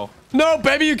right now. No,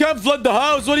 baby, you can't flood the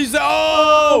house. What do you say?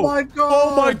 Oh! Oh my god!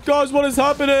 Oh my gosh, what is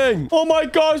happening? Oh my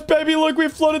gosh, baby, look, we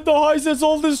flooded the house. It's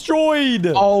all destroyed.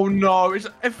 Oh no,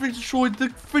 everything's destroyed. The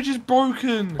fridge is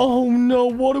broken. Oh no,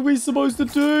 what are we supposed to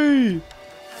do?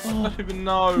 I don't even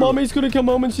know. Mommy's gonna come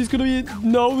home and she's gonna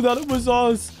know that it was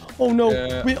us. Oh no.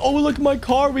 Yeah. Oh, look at my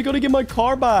car. We gotta get my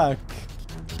car back.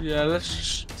 Yeah,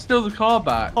 let's steal the car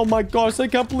back. Oh my gosh, I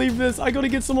can't believe this. I gotta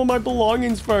get some of my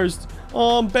belongings first.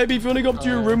 Baby, if you wanna go up to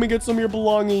your room and get some of your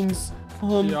belongings.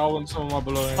 Yeah, I want some of my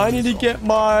belongings. I need to get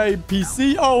my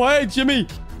PC. Oh, hey, Jimmy.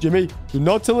 Jimmy, do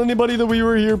not tell anybody that we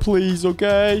were here, please,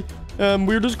 okay?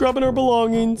 We're just grabbing our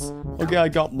belongings. Okay, I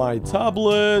got my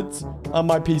tablet and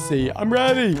my PC. I'm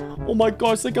ready. Oh my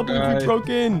gosh, I can't believe we broke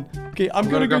in. Okay, I'm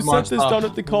gonna go set this down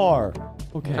at the car.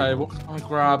 Okay, what can I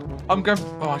grab? I'm going.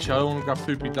 Oh, actually, I don't want to grab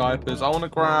poopy diapers. I want to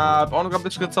grab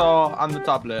this guitar and the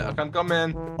tablet. I can come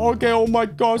in. Okay, oh my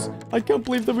gosh. I can't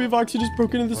believe that we've actually just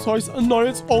broken into this house and now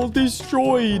it's all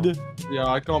destroyed. Yeah,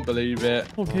 I can't believe it.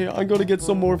 Okay, I'm gonna get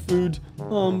some more food.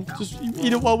 Just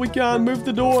eat it while we can. Move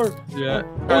the door. Yeah.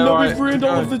 Oh no, we've ruined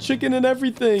all of the chicken and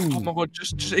everything. Oh my god,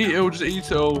 just eat it all. Just eat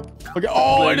it all. Okay.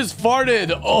 Oh, I just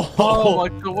farted. Oh my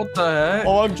god, what the heck?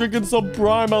 Oh, I'm drinking some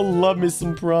Prime. I love me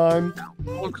some Prime.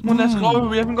 Oh, come on, let's go.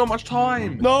 We haven't got much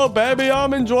time. No, baby,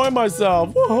 I'm enjoying myself.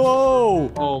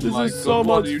 Whoa! Oh this my is god, so what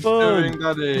much are you fun. doing,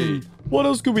 Daddy? What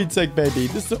else could we take, baby?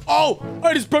 Oh,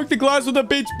 I just broke the glass with a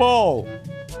beach ball.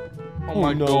 Oh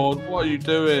my god, what are you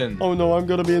doing? Oh no, I'm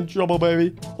gonna be in trouble,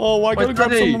 baby. Oh, I gotta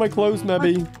grab some of my clothes,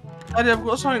 maybe. Daddy, I've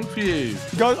got something for you.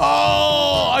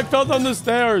 Oh, I fell down the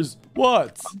stairs.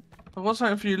 What? I've got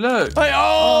something for you, look. Hey,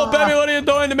 baby, what are you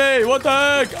doing to me? What the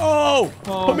heck?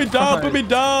 Put me down, put me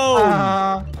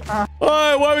down. Hey,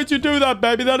 why would you do that,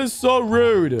 baby? That is so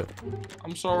rude.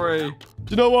 I'm sorry.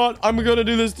 You know what? I'm gonna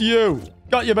do this to you.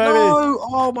 Got you, baby. No!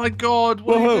 Oh my god,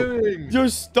 what are you doing? You're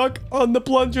stuck on the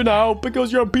plunger now because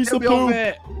you're a piece of poop.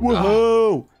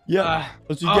 Woohoo! Yeah,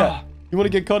 that's what you get. You want to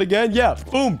get caught again? Yeah.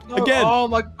 Boom. Again. Oh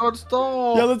my god,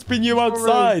 stop. Yeah, let's bring you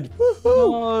outside.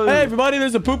 Woohoo! Hey, everybody,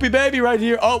 there's a poopy baby right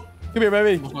here. Oh, come here,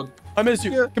 baby. I missed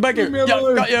you. Come back here. Yeah,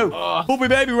 got you. Poopy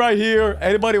baby right here.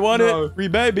 Anybody want it? Free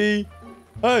baby.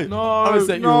 Hey, I'm gonna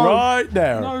set you right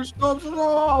there. No, stop.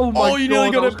 Oh, my God, you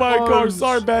nearly got hit by a car.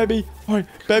 Sorry, baby. All right,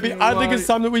 baby, I think it's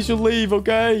time that we should leave,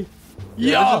 okay?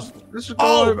 Yeah. Let's go.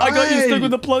 Oh, I got you stuck with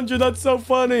the plunger. That's so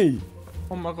funny.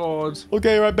 Oh, my God.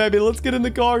 Okay, right, baby. Let's get in the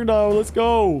car now. Let's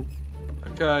go.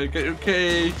 Okay, get your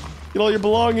key. Get all your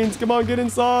belongings. Come on, get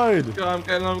inside.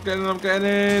 Okay, I'm getting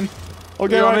in.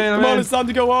 Okay, yeah, right. Come on, it's time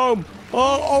to go home.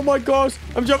 Oh my gosh.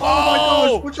 I'm jumping. Oh, my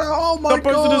gosh. Watch out. Oh, my God. That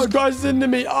person just crashed into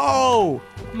me. Oh.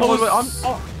 No, wait, baby,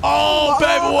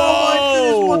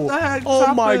 whoa! What the heck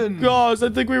Oh my happened? gosh, I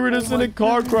think we were just in a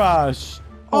car crash.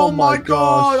 Oh my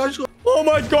god! Oh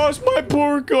my gosh, my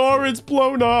poor car, it's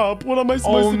blown up. What am I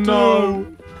supposed to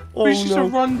do? Oh, we should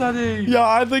just run, Daddy. Yeah,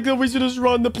 I think that we should just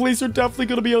run. The police are definitely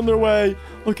going to be on their way.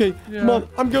 Okay, come on.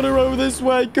 I'm going to row this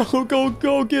way. Go,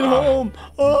 get home.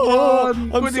 Oh,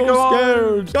 I'm so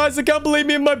scared. Guys, I can't believe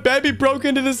me and my baby broke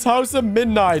into this house at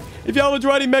midnight. If y'all haven't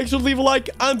already, make sure to leave a like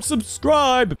and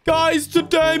subscribe. Guys,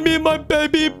 today me and my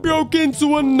baby broke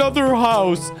into another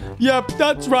house. Yep,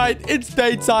 that's right. It's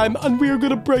daytime, and we are going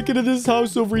to break into this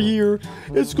house over here.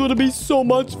 It's going to be so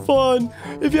much fun.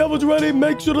 If you haven't already,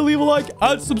 make sure to leave a like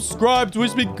and subscribe to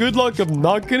wish me good luck of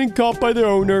not getting caught by the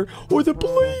owner or the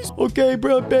police. Okay,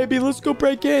 bro, baby, let's go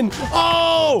break in.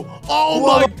 Oh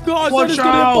my gosh, I just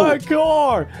got hit by a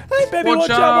car. Hey, baby,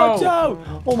 watch out.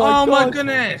 Oh my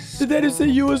goodness. Did they just hit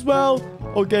you as well?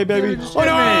 Okay, baby. Oh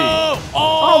no!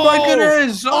 Oh my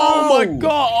goodness! Oh my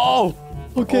god! Oh.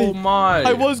 Okay. Oh my!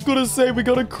 I was gonna say we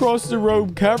gotta cross the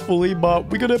road carefully, but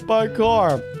we got hit by a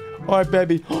car. All right,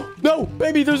 baby. No,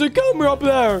 baby, there's a camera up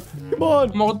there. Come on.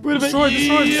 Destroy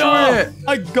it.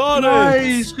 I got it.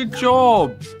 Nice. Good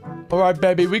job. All right,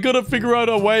 baby. We gotta figure out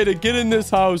a way to get in this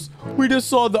house. We just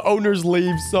saw the owners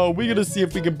leave, so we gotta see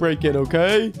if we can break in,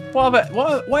 okay?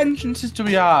 What entrances do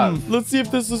we have? Let's see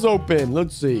if this is open.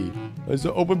 Let's see. Is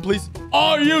it open, please?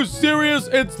 Are you serious?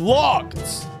 It's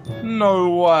locked. No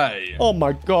way. Oh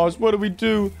my gosh, what do we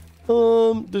do?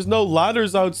 There's no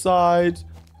ladders outside.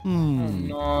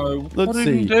 No. Let's see. What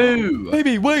do we do?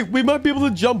 Maybe, wait, we might be able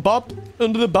to jump up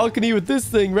under the balcony with this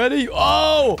thing. Ready?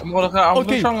 Oh! I'm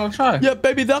gonna try. Yeah,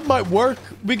 baby, that might work.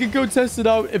 We can go test it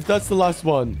out if that's the last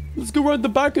one. Let's go around the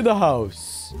back of the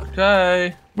house.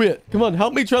 Okay. Wait, come on,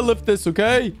 help me try to lift this,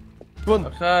 okay? Come on.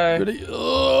 Okay. Ready?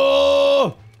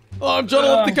 Oh, I'm trying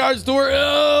to lift the car's door.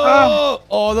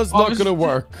 Oh, that's not gonna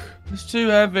work. It's too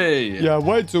heavy. Yeah,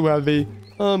 way too heavy.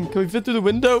 Can we fit through the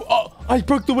window? I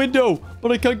broke the window,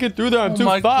 but I can't get through there. I'm too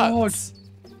fat. God.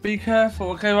 Be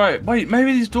careful. Okay, right. Wait,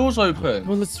 maybe these doors open.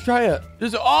 Well, let's try it.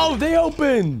 Oh, they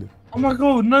open. Oh my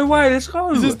god, no way. Let's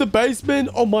go. Is this the basement?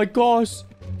 Oh my gosh.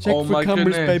 Check for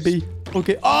cameras, baby.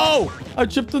 Okay. Oh, I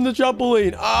tripped on the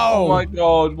trampoline. Oh. Oh my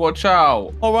god, watch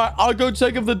out. All right, I'll go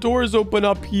check if the doors open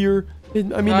up here.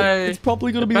 I mean, it's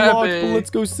probably going to be locked, but let's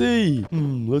go see.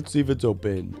 Let's see if it's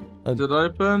open. Is it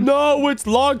open? No, it's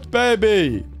locked,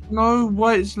 baby. No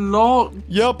way, it's locked.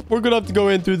 Yep, we're going to have to go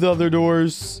in through the other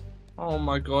doors. Oh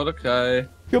my god, okay.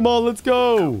 Come on, let's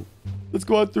go. Let's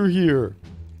go out through here.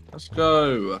 Let's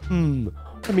go.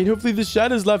 I mean, hopefully the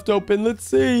shed is left open. Let's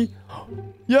see.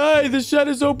 Yay, the shed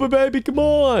is open, baby. Come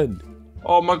on.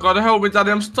 Oh my god, help me,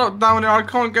 Daddy. I'm stuck down here. I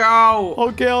can't get out.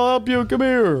 Okay, I'll help you. Come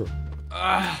here.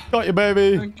 Got you,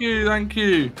 baby. Thank you, thank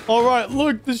you. All right,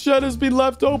 look, the shed has been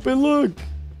left open. Look.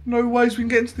 No ways we can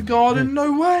get into the garden.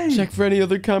 No way. Check for any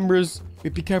other cameras.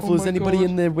 Wait, be careful. Is anybody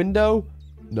in the window?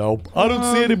 Nope. I don't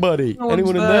see anybody. No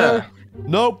Anyone in there?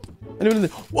 Nope. Anyone in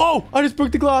there? Whoa, I just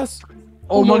broke the glass.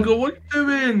 Oh my god, what are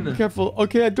you doing? Careful.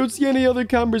 Okay, I don't see any other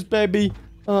cameras, baby.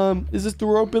 Is this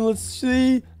door open? Let's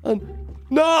see.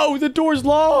 No, the door's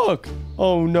locked.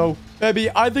 Oh no. Baby,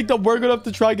 I think that we're gonna have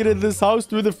to try get into this house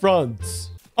through the front.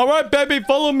 All right, baby,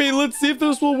 follow me. Let's see if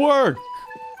this will work.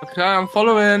 Okay, I'm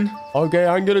following. Okay,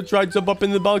 I'm gonna try to jump up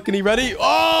in the balcony. Ready?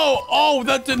 Oh,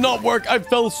 that did not work. I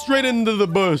fell straight into the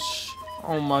bush.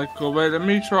 Oh my god, wait, let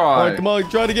me try. All right, come on,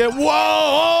 try to get. Whoa!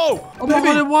 Oh baby, my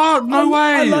god, it worked. No way.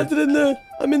 I landed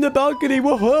I'm in the balcony.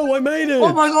 Whoa, I made it.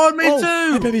 Oh my god, me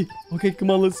too. Hey, baby. Okay, come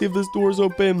on, let's see if this door's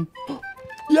open.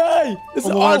 Yay! It's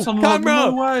camera!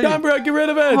 No way. Camera, get rid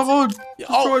of it! Oh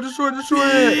my god, destroy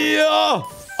it! Yeah!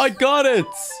 I got it!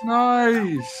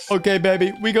 Nice! Okay,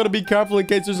 baby, we gotta be careful in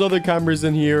case there's other cameras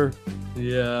in here.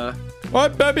 Yeah.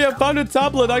 Alright, baby, I found a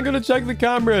tablet. I'm gonna check the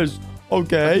cameras.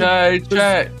 Okay. Okay,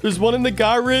 check. There's one in the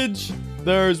garage.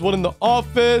 There's one in the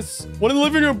office. One in the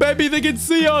living room, baby. They can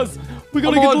see us. We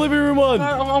gotta get the living room on.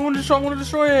 I want to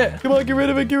destroy it. Come on, get rid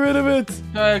of it.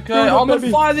 Okay. I'm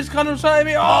on fire. This kind of hurting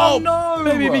me. Oh, no.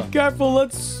 Baby, be careful.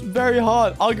 That's very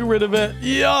hot. I'll get rid of it.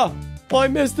 Yeah. Oh, I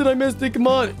missed it. Come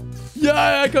on.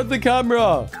 Yeah, I got the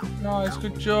camera. Nice,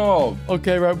 good job.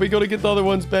 Okay, right. We gotta get the other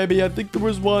ones, baby. I think there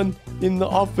was one in the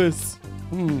office.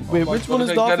 Wait, which one is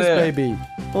the office, baby?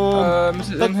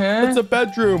 Is it in here? It's a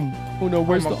bedroom. Oh no,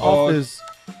 where's the office?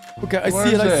 Okay, I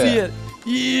see it.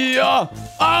 Yeah.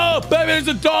 Oh, baby, there's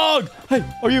a dog. Hey,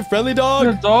 are you friendly, dog?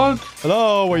 A dog?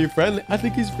 Hello, are you friendly? I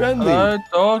think he's friendly. Hello,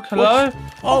 dog. Hello?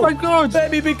 Oh my god.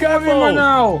 Baby, be careful. Right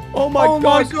now. Oh my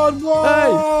god. Whoa. Hey.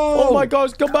 Oh my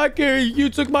gosh, come back here. You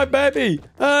took my baby.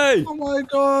 Hey. Oh my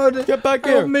god. Get back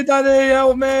here. Help me, Daddy.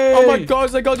 Help me. Oh my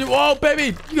gosh, I got you. Oh,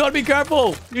 baby, you gotta be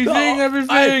careful. He's eating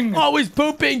everything. Oh, he's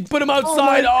pooping. Put him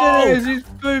outside. Oh, he's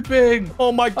pooping.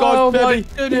 Oh my gosh, baby.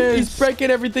 My goodness. He's breaking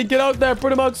everything. Get out there.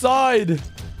 Put him outside.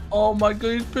 Oh my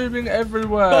god, he's pooping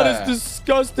everywhere. That is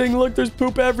disgusting. Look, there's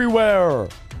poop everywhere.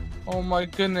 Oh my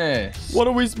goodness. What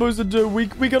are we supposed to do? We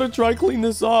gotta try clean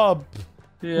this up.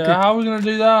 Yeah, okay. How are we gonna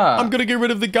do that? I'm gonna get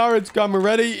rid of the garage camera.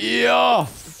 Ready? Yeah.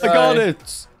 I got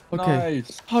it. Okay.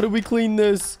 Nice. How do we clean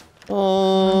this?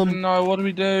 No, what do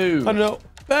we do? I don't know.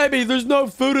 Baby, there's no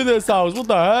food in this house. What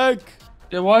the heck?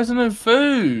 Yeah, why is there no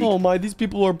food? Oh my, these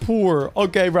people are poor.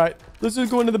 Okay, right. Let's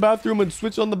just go into the bathroom and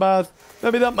switch on the bath.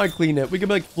 Maybe that might clean it. We can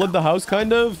like flood the house,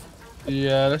 kind of.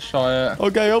 Yeah, let's try it.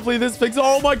 Okay, hopefully this fixes.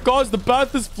 Oh my gosh, the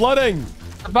bath is flooding.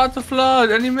 It's about to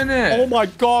flood any minute. Oh my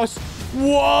gosh.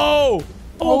 Whoa.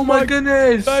 Oh my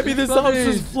goodness. Baby, this house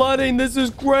is flooding. This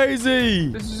is crazy.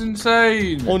 This is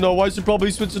insane. Oh no, I should probably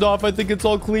switch it off. I think it's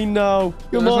all clean now.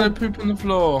 Come on. There's no poop on the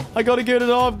floor. I gotta get it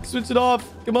off. Switch it off.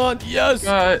 Come on. Yes.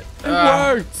 It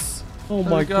works. Oh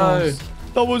my gosh.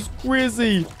 That was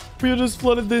crazy. We just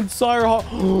flooded the entire house.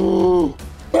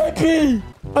 Baby!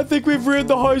 I think we've ruined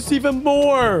the house even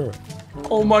more.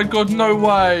 Oh my god, no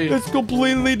way. It's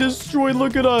completely destroyed.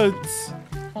 Look at us.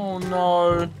 Oh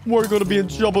no. We're gonna be in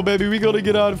trouble, baby. We gotta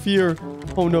get out of here.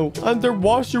 Oh no. And their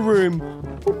washer room.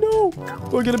 Oh no.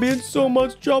 We're gonna be in so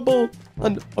much trouble.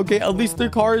 And okay, at least their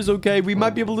car is okay. We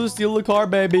might be able to steal the car,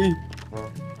 baby.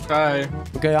 Okay.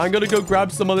 Okay, I'm gonna go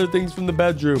grab some other things from the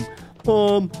bedroom.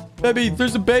 Baby,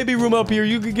 there's a baby room up here.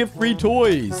 You can get free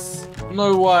toys.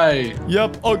 No way.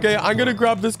 Yep. Okay, I'm gonna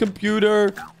grab this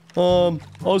computer.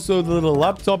 Also the little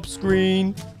laptop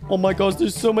screen. Oh my gosh,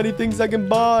 there's so many things I can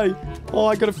buy. Oh,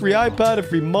 I got a free iPad, a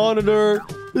free monitor.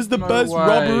 This is the best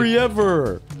robbery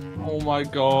ever. Oh my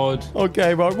god.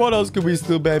 Okay, right. What else could we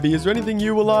steal, baby? Is there anything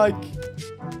you would like?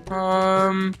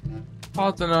 I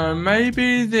don't know.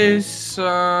 Maybe this. Look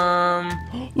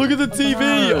at the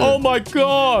TV. know. Oh my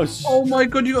gosh. Oh my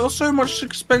god, you got so much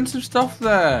expensive stuff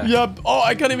there. Yep. Oh,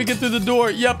 I can't even get through the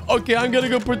door. Yep. Okay, I'm gonna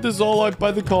go put this all out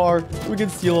by the car. We can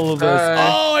steal all of this.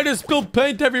 Oh, I just spilled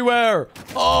paint everywhere.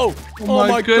 Oh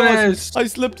my goodness. gosh. I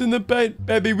slipped in the paint.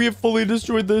 Baby, we have fully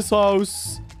destroyed this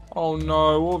house. Oh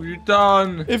no, what have you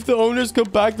done? If the owners come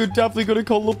back, they're definitely gonna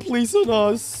call the police on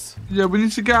us. Yeah, we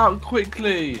need to get out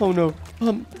quickly. Oh no.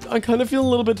 I kind of feel a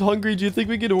little bit hungry. Do you think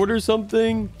we could order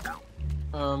something?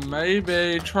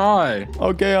 Maybe. Try.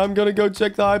 Okay, I'm gonna go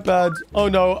check the iPad. Oh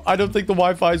no, I don't think the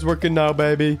Wi-Fi is working now,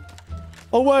 baby.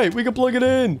 Oh wait, we can plug it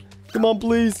in. Come on,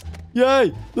 please.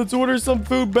 Yay! Let's order some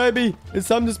food, baby. It's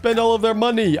time to spend all of their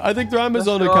money. I think their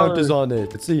Amazon account is on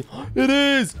it. Let's see. It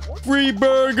is! Free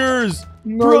burgers!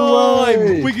 No Prime!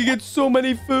 way. We can get so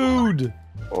many food.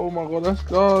 Oh my god, let's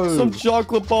go. Some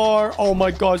chocolate bar. Oh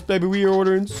my gosh, baby, we are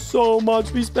ordering so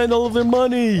much. We spend all of their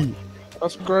money.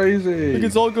 That's crazy. Like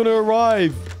it's all gonna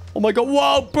arrive. Oh my god.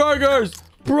 Wow, burgers!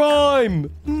 Prime!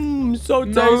 Mmm, so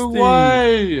tasty. No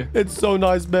way. It's so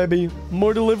nice, baby.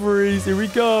 More deliveries. Here we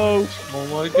go. Oh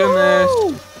my goodness.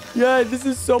 Woo! Yeah, this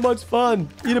is so much fun.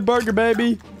 Eat a burger,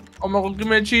 baby. Oh my god, give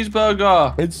me a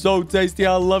cheeseburger. It's so tasty.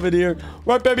 I love it here.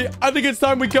 Right, baby. I think it's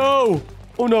time we go.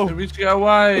 Oh, no. We need to get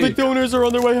away. I think the owners are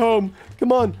on their way home.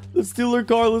 Come on. Let's steal their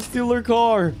car. Let's steal their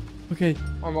car. Okay.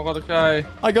 Oh my god, okay.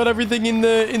 I got everything in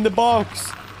the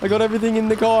box. I got everything in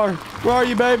the car. Where are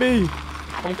you, baby?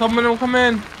 I'm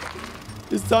coming.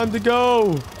 It's time to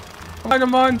go. I'm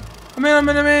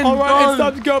in. All right, it's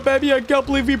time to go, baby. I can't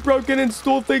believe we broke in and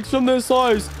stole things from this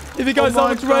house. If you guys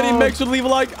haven't already, make sure to leave a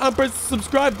like and press the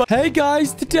subscribe button. Hey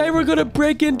guys, today we're gonna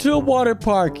break into a water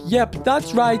park. Yep,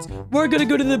 that's right. We're gonna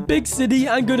go to the big city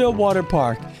and go to a water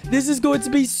park. This is going to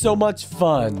be so much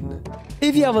fun.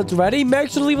 If you haven't already,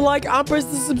 make sure to leave a like and press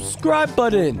the subscribe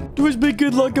button. To wish me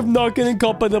good luck of not getting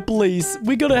caught by the police,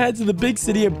 we gotta head to the big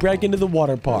city and break into the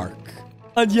water park.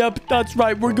 And yep, that's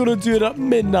right, we're gonna do it at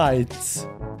midnight.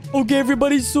 Okay,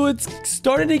 everybody, so it's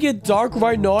starting to get dark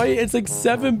right now. It's like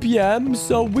 7 p.m.,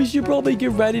 so we should probably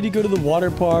get ready to go to the water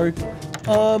park.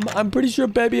 I'm pretty sure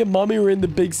baby and mommy were in the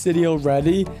big city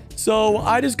already, so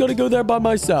I just gotta go there by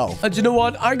myself. And you know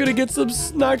what? I'm gonna get some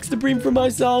snacks to bring for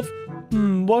myself.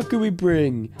 What could we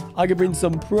bring? I could bring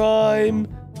some Prime.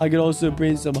 I could also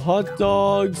bring some hot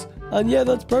dogs. And yeah,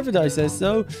 that's perfect, I said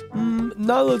so.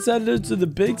 Now let's head to the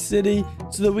big city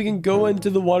so that we can go into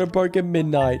the water park at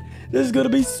midnight. This is going to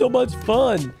be so much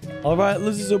fun. All right,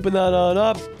 let's just open that on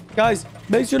up. Guys,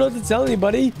 make sure not to tell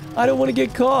anybody. I don't want to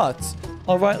get caught.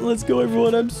 All right, let's go,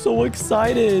 everyone. I'm so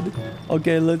excited.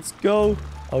 Okay, let's go.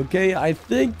 Okay, I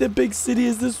think the big city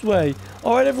is this way.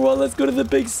 All right, everyone, let's go to the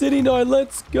big city now.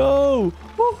 Let's go.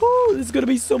 Woohoo! This is going to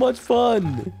be so much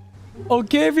fun.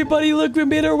 Okay, everybody, look, we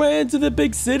made our way into the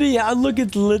big city. And look,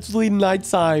 it's literally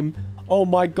nighttime. Oh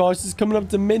my gosh, it's coming up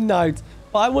to midnight.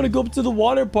 But I want to go up to the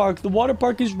water park. The water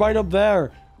park is right up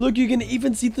there. Look, you can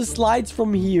even see the slides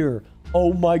from here.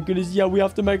 Oh my goodness, yeah, we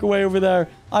have to make our way over there.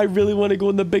 I really want to go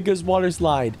on the biggest water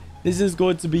slide. This is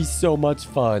going to be so much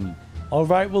fun. All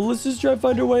right, well, let's just try to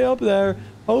find our way up there.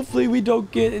 Hopefully, we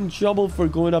don't get in trouble for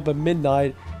going up at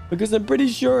midnight. Because I'm pretty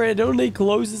sure it only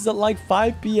closes at like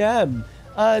 5 p.m.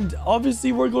 And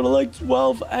obviously, we're going to like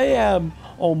 12 a.m.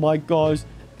 Oh my gosh.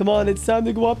 Come on, it's time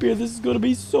to go up here. This is going to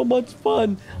be so much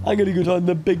fun. I'm going to go down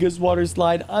the biggest water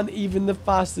slide and even the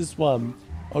fastest one.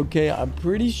 Okay, I'm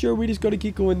pretty sure we just got to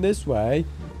keep going this way.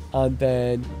 And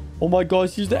then, oh my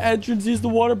gosh, here's the entrance. Here's the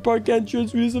water park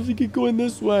entrance. We just have to keep going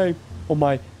this way. Oh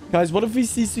my. Guys, what if we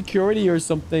see security or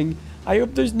something? I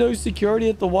hope there's no security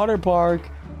at the water park.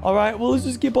 All right, well, let's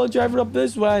just keep on driving up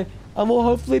this way. And we'll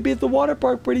hopefully be at the water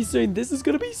park pretty soon. This is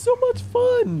going to be so much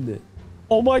fun.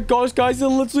 Oh my gosh, guys, it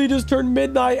literally just turned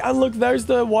midnight. And look, there's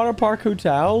the water park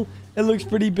hotel. It looks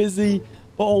pretty busy.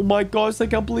 But oh my gosh, I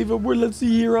can't believe it. We're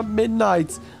literally here at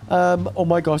midnight. Oh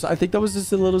my gosh, I think that was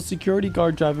just a little security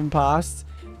guard driving past.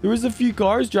 There was a few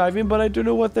cars driving, but I don't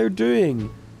know what they're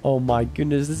doing. Oh my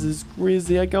goodness, this is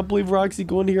crazy. I can't believe we're actually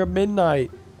going here at midnight.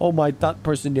 Oh my, that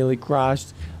person nearly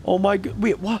crashed. Oh my god,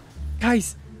 wait, what?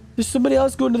 Guys, there's somebody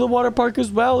else going to the water park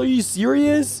as well. Are you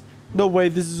serious? No way,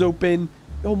 this is open.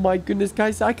 Oh my goodness,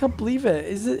 guys, I can't believe it.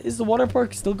 Is the water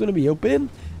park still going to be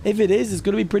open? If it is, it's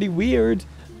going to be pretty weird.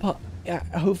 But yeah,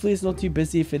 hopefully it's not too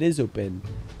busy if it is open.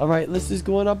 All right, let's just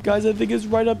go on up, guys. I think it's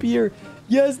right up here.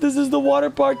 Yes, this is the water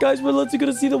park, guys. We're literally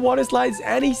going to see the water slides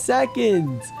any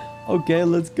second. Okay,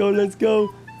 let's go, let's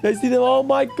go. I see them. Oh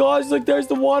my gosh, look, there's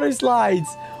the water slides.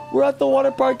 We're at the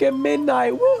water park at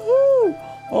midnight. Woohoo!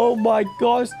 Oh my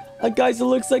gosh. And guys, it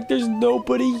looks like there's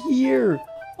nobody here.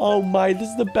 Oh my, this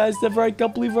is the best ever. I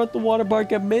can't believe we're at the water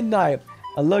park at midnight.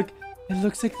 And look, it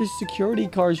looks like there's security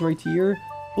cars right here.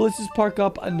 Well, let's just park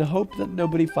up and hope that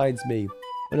nobody finds me.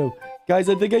 Oh no, guys,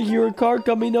 I think I hear a car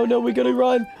coming. No, we gotta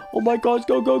run. Oh my gosh,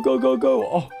 go.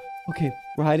 Oh, okay,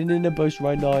 we're hiding in a bush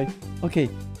right now. Okay,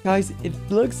 guys, it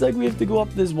looks like we have to go up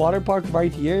this water park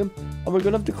right here. And we're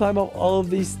gonna have to climb up all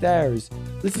of these stairs.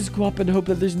 Let's just go up and hope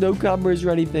that there's no cameras or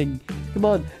anything. Come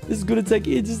on, this is gonna take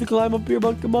ages to climb up here,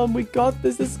 but come on, we got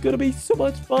this. This is gonna be so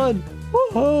much fun.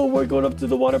 Woohoo, we're going up to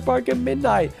the water park at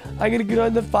midnight. I'm gonna go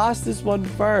down the fastest one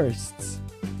first.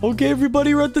 Okay,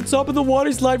 everybody, we're at the top of the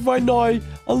water slide right now. And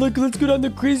look, let's go down the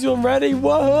crazy one. Ready?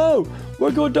 Whoa! We're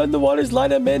going down the water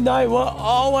slide at midnight. Whoa.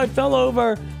 Oh, I fell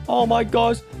over. Oh my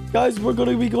gosh. Guys, we're going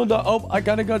to be going down. Oh, I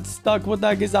kind of got stuck. What the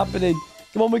heck is happening?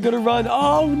 Come on, we're going to run.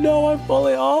 Oh, no, I'm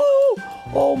falling.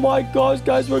 Oh my gosh,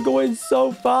 guys, we're going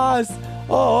so fast.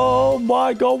 Oh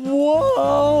my God.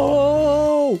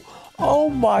 Whoa! Oh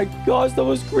my gosh, that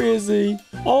was crazy.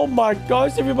 Oh my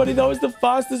gosh, everybody, that was the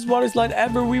fastest water slide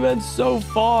ever. We went so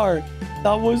far.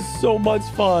 That was so much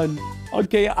fun.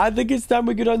 Okay, I think it's time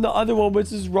we go down the other one,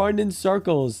 which is round in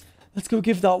circles. Let's go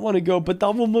give that one a go, but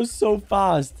that one was so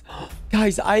fast.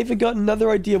 Guys, I even got another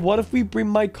idea. What if we bring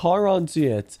my car onto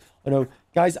it? Oh no,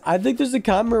 guys, I think there's a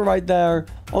camera right there.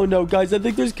 Oh no, guys, I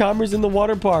think there's cameras in the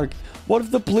water park. What if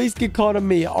the police get caught on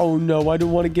me? Oh no, I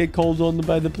don't want to get called on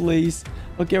by the police.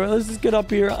 Okay, right, let's just get up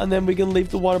here and then we can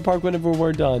leave the water park whenever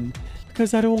we're done.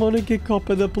 Because I don't want to get caught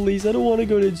by the police. I don't want to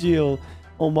go to jail.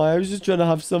 Oh my, I was just trying to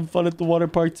have some fun at the water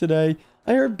park today.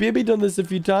 I heard Baby done this a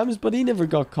few times, but he never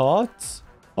got caught.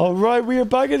 Alright, we are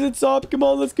back at the top. Come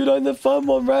on, let's go down the fun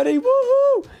one. Ready?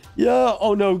 Woohoo! Yeah.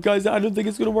 Oh no, guys, I don't think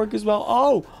it's going to work as well.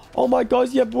 Oh my gosh,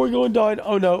 yep, we're going down.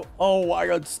 Oh no. Oh, I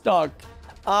got stuck.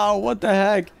 Oh, what the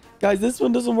heck? Guys, this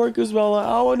one doesn't work as well.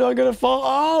 Oh no, I'm gonna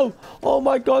fall. Oh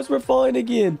my gosh, we're falling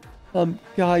again.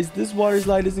 Guys, this water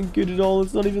slide isn't good at all.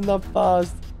 It's not even that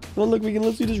fast. Oh look, we can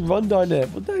literally just run down it.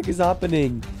 What the heck is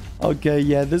happening? Okay,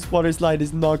 yeah, this water slide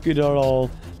is not good at all.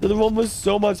 The other one was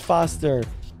so much faster.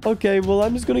 Okay, well,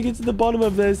 I'm just gonna get to the bottom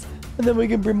of this, and then we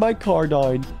can bring my car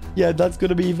down. Yeah, that's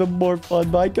gonna be even more fun.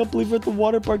 But I can't believe we're at the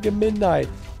water park at midnight.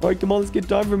 All right, come on, let's get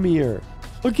down from here.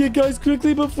 Okay, guys,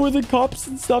 quickly before the cops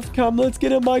and stuff come, let's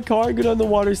get in my car and go down the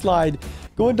water slide.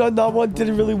 Going down that one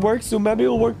didn't really work, so maybe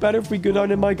it'll work better if we go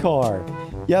down in my car.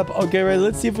 Yep, okay, right,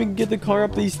 let's see if we can get the car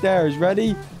up these stairs.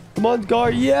 Ready? Come on, car,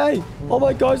 yay! Oh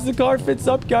my gosh, the car fits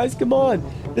up, guys, come on.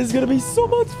 This is gonna be so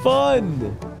much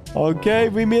fun. Okay,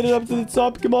 we made it up to the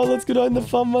top. Come on, let's go down the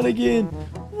fun one again.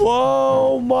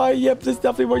 Whoa, yep, this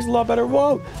definitely works a lot better.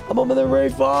 Whoa, I'm on the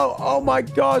roof. Oh my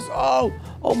gosh,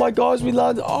 oh my gosh, we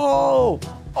landed. Oh,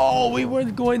 we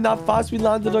weren't going that fast. We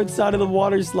landed outside of the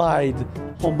water slide.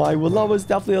 Oh my, well, that was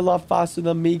definitely a lot faster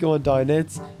than me going down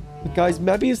it. But guys,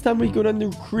 maybe it's time we go down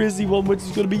the crazy one, which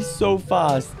is going to be so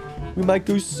fast. We might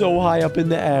go so high up in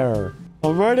the air.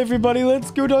 All right, everybody,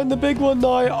 let's go down the big one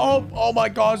now. Oh my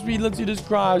gosh, we literally just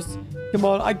crashed. Come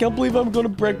on, I can't believe I'm going to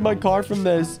break my car from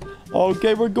this.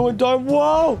 Okay, we're going down.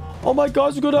 Whoa! Oh my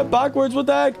gosh, we're going down backwards. What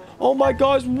the heck? Oh my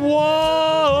gosh.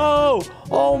 Whoa!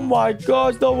 Oh my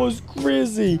gosh, that was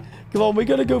crazy. Come on, we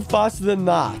got to go faster than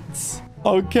that.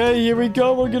 Okay, here we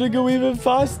go. We're going to go even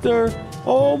faster.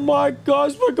 Oh my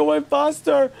gosh, we're going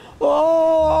faster.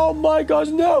 Oh my gosh,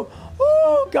 no.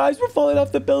 Oh, guys, we're falling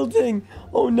off the building.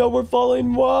 Oh no, we're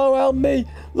falling. Whoa, help me.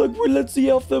 Look, we're literally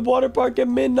off the water park at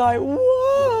midnight.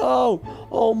 Whoa.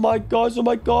 Oh my gosh, oh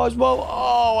my gosh. Whoa.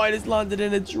 Oh, I just landed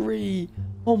in a tree.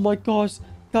 Oh my gosh.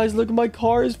 Guys, look, my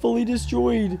car is fully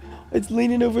destroyed. It's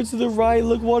leaning over to the right.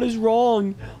 Look, what is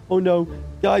wrong? Oh no.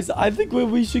 Guys, I think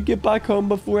we should get back home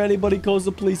before anybody calls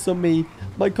the police on me.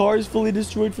 My car is fully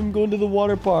destroyed from going to the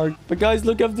water park. But guys,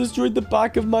 look, I've destroyed the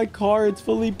back of my car. It's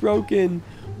fully broken.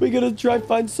 We gotta try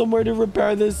find somewhere to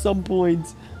repair this some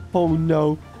point. Oh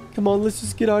no. Come on, let's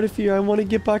just get out of here. I want to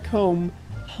get back home.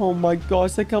 Oh my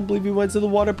gosh, I can't believe we went to the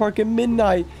water park at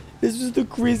midnight. This was the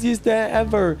craziest day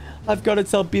ever. I've got to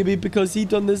tell Baby because he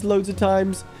done this loads of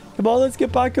times. Come on, let's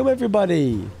get back home,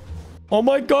 everybody. Oh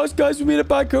my gosh, guys, we made it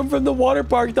back home from the water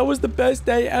park. That was the best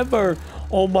day ever.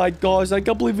 Oh my gosh, I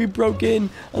can't believe we broke in.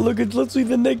 And look, it's literally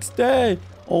the next day.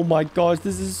 Oh my gosh,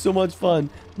 this is so much fun.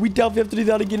 We definitely have to do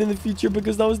that again in the future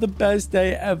because that was the best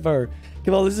day ever.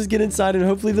 Come on, let's just get inside and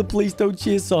hopefully the police don't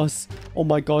chase us. Oh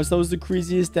my gosh, that was the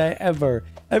craziest day ever.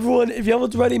 Everyone, if you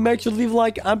haven't already, make sure to leave a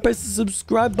like and press the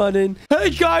subscribe button.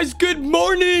 Hey guys, good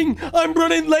morning. I'm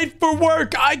running late for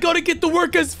work. I gotta get to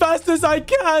work as fast as I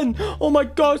can. Oh my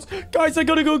gosh. Guys, I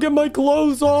gotta go get my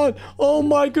clothes on. Oh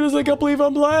my goodness, I can't believe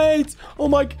I'm late. Oh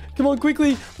my, come on,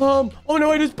 quickly. Oh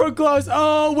no, I just broke glass.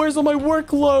 Oh, where's all my work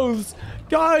clothes?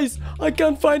 Guys, I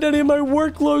can't find any of my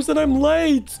work clothes and I'm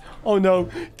late. Oh no.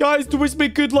 Guys, to wish me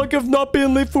good luck of not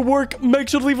being late for work, make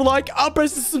sure to leave a like. I'll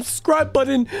press the subscribe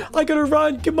button. I gotta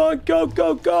run. Come on, go,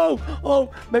 go, go.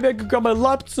 Oh, maybe I could grab my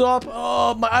laptop.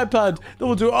 Oh, my iPad. That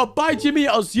will do. Oh, bye, Jimmy.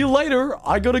 I'll see you later.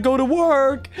 I gotta go to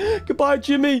work. Goodbye,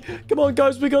 Jimmy. Come on,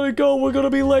 guys. We gotta go. We're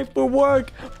gonna be late for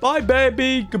work. Bye,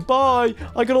 baby. Goodbye.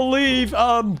 I gotta leave.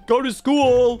 Go to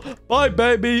school. Bye,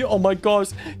 baby. Oh my gosh.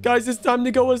 Guys, it's time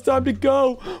to go. It's time to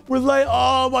go. We're late.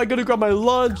 Oh, I gotta grab my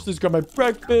lunch. Let's grab my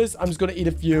breakfast. I'm just gonna eat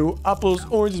a few apples,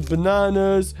 oranges,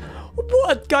 bananas.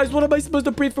 What? Guys, what am I supposed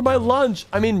to bring for my lunch?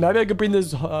 I mean, maybe I could bring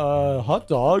this hot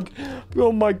dog.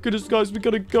 Oh my goodness, guys, we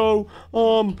gotta go.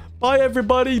 Bye,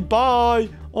 everybody. Bye.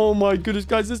 Oh my goodness,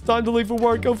 guys, it's time to leave for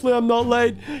work. Hopefully I'm not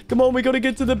late. Come on, we gotta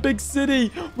get to the big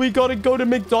city. We gotta go to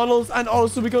McDonald's, and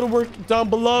also we gotta work down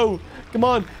below. Come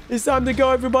on, it's time to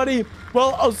go, everybody.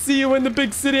 Well, I'll see you in the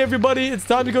big city, everybody. It's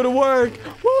time to go to work.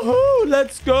 Woohoo!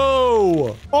 Let's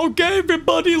go. Okay,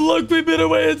 everybody, look, we've been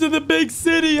away into the big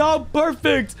city. Oh,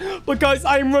 perfect. But guys,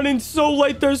 I'm running so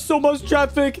late. There's so much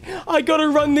traffic. I gotta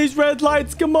run these red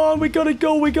lights. Come on, we gotta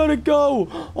go. We gotta go.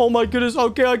 Oh my goodness.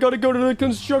 Okay, I gotta go to the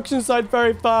construction site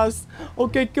very fast.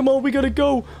 Okay, come on, we gotta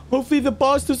go. Hopefully the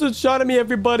boss doesn't shout at me,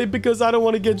 everybody, because I don't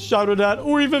want to get shouted at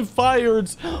or even fired.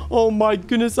 Oh my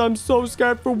goodness, I'm so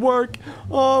scared for work.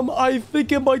 I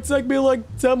think it might take me like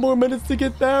 10 more minutes to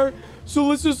get there. So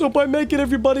let's just hope I make it,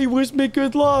 everybody. Wish me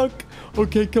good luck.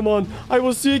 Okay, come on. I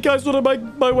will see you guys when I make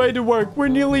my way to work. We're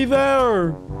nearly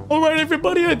there. All right,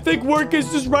 everybody. I think work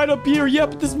is just right up here.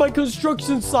 Yep, this is my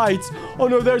construction site. Oh,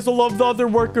 no, there's a lot of other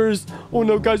workers. Oh,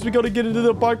 no, guys, we got to get into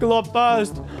the parking lot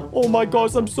fast. Oh, my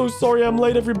gosh. I'm so sorry I'm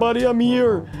late, everybody. I'm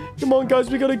here. Come on, guys.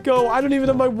 We got to go. I don't even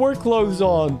have my work clothes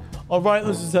on. All right,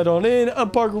 let's just head on in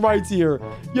and park right here.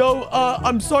 Yo,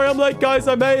 I'm sorry I'm late, guys.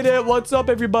 I made it. What's up,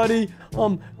 everybody?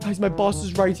 Guys, my boss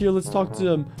is right here. Let's talk to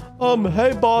him.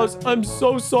 Hey, boss. I'm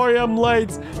so sorry I'm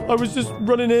late. I was just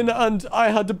running in and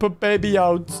I had to put baby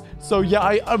out. So,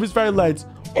 yeah, I was very late.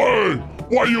 Hey,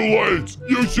 why you late?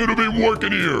 You should have been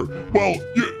working here. Well,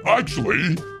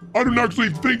 actually, I don't actually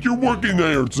think you're working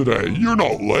there today. You're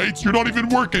not late. You're not even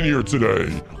working here today.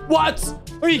 What?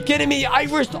 Are you kidding me? I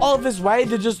rushed all of this way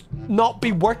to just not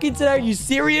be working today? Are you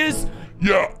serious?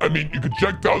 Yeah, I mean, you can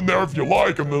check down there if you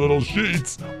like on the little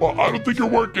sheets, but I don't think you're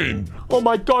working. Oh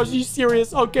my gosh, are you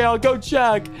serious? Okay, I'll go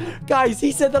check. Guys,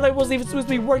 he said that I wasn't even supposed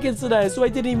to be working today, so I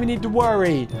didn't even need to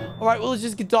worry. All right, well, let's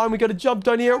just get down. We got to jump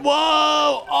down here.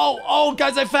 Whoa! Oh,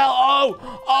 guys, I fell.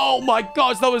 Oh my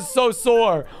gosh, that was so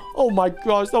sore. Oh my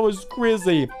gosh, that was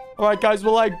crazy. All right, guys,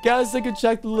 well, I guess I could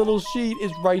check the little sheet.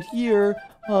 Is right here.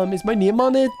 Is my name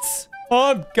on it?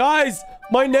 Guys,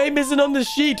 my name isn't on the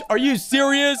sheet. Are you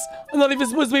serious? I'm not even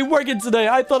supposed to be working today.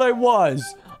 I thought I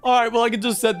was. All right, well, I can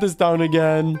just set this down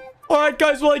again. All right,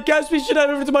 guys, well, I guess we should head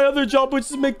over to my other job,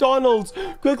 which is McDonald's.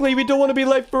 Quickly, we don't want to be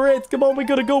late for it. Come on, we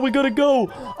gotta go, we gotta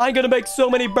go. I'm gonna make so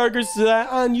many burgers today,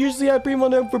 and usually I bring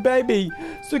one out for baby.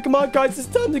 So come on, guys, it's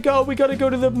time to go. We gotta go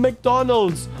to the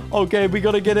McDonald's. Okay, we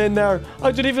gotta get in there.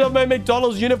 I don't even have my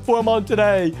McDonald's uniform on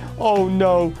today. Oh,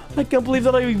 no. I can't believe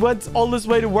that I went all this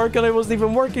way to work and I wasn't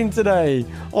even working today.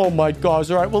 Oh, my gosh.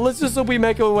 All right, well, let's just hope we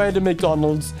make our way to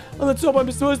McDonald's. And let's hope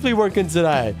I'm supposed to be working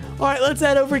today. All right, let's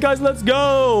head over, guys. Let's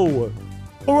go.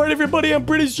 All right, everybody, I'm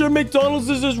pretty sure McDonald's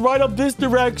is just right up this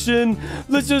direction.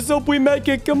 Let's just hope we make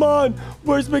it. Come on.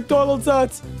 Where's McDonald's at?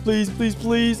 Please, please,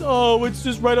 please. Oh, it's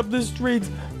just right up this street.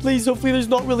 Please, hopefully there's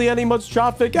not really any much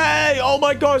traffic. Hey, oh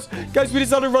my gosh. Guys, we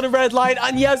just had to run a red light.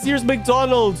 And yes, here's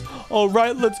McDonald's. All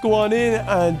right, let's go on in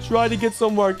and try to get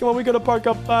somewhere. Come on, we got to park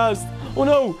up fast. Oh,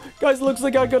 no. Guys, looks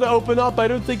like I got to open up. I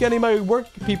don't think any of my work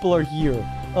people are here.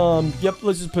 Yep,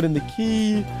 let's just put in the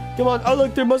key. Come on. Oh,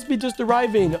 look, there must be just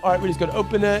arriving. All right, we're just going to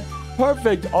open it.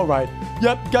 Perfect. All right.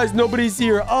 Yep, guys, nobody's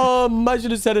here. I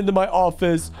should have head into my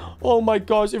office. Oh, my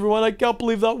gosh, everyone. I can't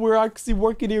believe that we're actually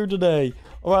working here today.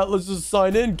 All right, let's just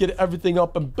sign in, get everything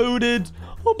up and booted.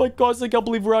 Oh my gosh, I can't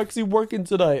believe we're actually working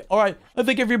today. All right, I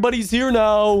think everybody's here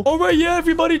now. All right, yeah,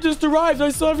 everybody just arrived. I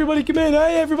saw everybody come in.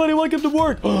 Hey, everybody, welcome to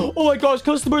work. Oh my gosh,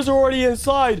 customers are already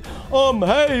inside.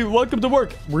 Hey, welcome to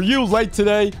work. Were you late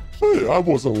today? Hey, I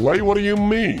wasn't late. What do you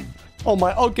mean? Oh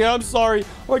my, okay, I'm sorry.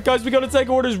 All right, guys, we gotta take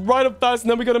orders right up fast,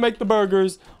 and then we gotta make the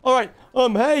burgers. All right,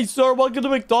 hey, sir, welcome to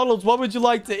McDonald's. What would you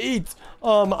like to eat?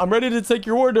 I'm ready to take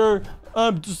your order.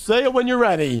 Just say it when you're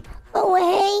ready. Oh,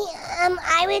 hey,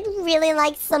 I would really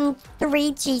like some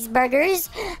 3 cheeseburgers,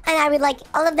 and I would like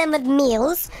all of them with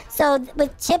meals, so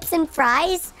with chips and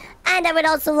fries, and I would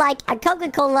also like a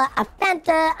Coca-Cola, a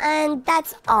Fanta, and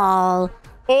that's all.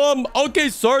 Okay,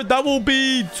 sir, that will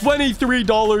be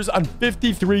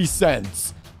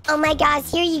 $23.53. Oh my gosh,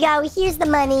 here you go. Here's the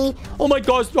money. Oh my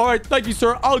gosh. All right. Thank you,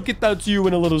 sir. I'll get that to you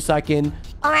in a little second.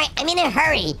 All right, I'm in a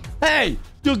hurry. Hey,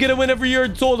 you'll get it whenever you're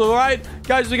told, all right?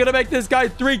 Guys, we're gonna make this guy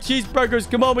 3 cheeseburgers.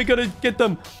 Come on, we gotta get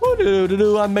them.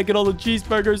 I'm making all the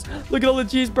cheeseburgers. Look at all the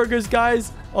cheeseburgers,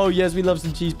 guys. Oh, yes, we love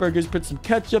some cheeseburgers. Put some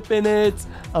ketchup in it.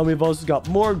 And we've also got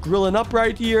more grilling up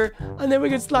right here. And then we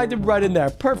can slide them right in there.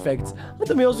 Perfect. And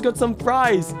then we also got some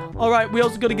fries. All right, we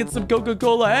also gotta get some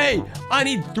Coca-Cola. Hey, I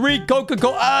need 3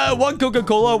 Coca-Cola. 1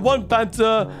 Coca-Cola, 1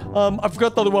 Fanta. I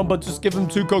forgot the other one, but just give him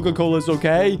 2 Coca-Colas,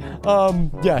 okay?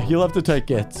 Yeah, you'll have to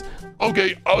take it.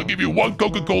 Okay, I'll give you 1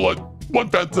 Coca-Cola, 1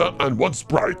 Fanta, and 1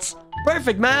 Sprite.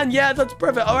 Perfect, man. Yeah, that's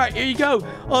perfect. All right, here you go.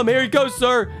 Here you go,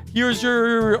 sir. Here's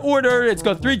your order. It's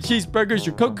got 3 cheeseburgers,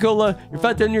 your Coca-Cola, your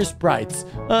Fanta, and your Sprites.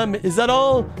 Is that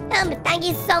all? Thank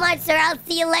you so much, sir. I'll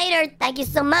see you later. Thank you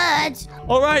so much.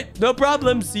 All right, no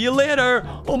problem. See you later.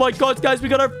 Oh my God, guys, we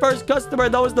got our first customer.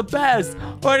 That was the best.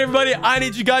 All right, everybody, I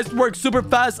need you guys to work super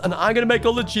fast, and I'm gonna make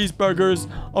all the cheeseburgers.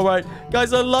 All right,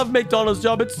 guys, I love McDonald's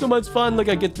job. It's so much fun. Look,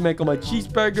 I get to make all my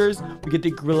cheeseburgers. We get to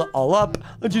grill it all up,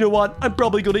 and you know what? I'm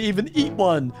probably gonna even eat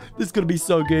one. This is gonna be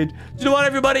so good. You know what,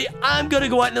 everybody? I'm gonna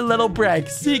go out in a little break.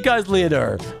 See you guys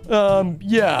later.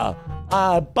 Yeah.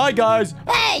 Bye, guys.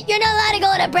 Hey, you're not allowed to go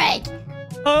on a break.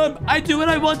 I do what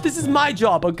I want. This is my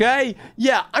job, okay?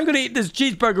 Yeah, I'm gonna eat this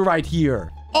cheeseburger right here.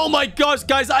 Oh my gosh,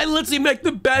 guys, I literally make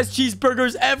the best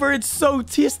cheeseburgers ever. It's so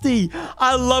tasty.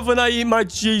 I love when I eat my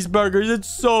cheeseburgers. It's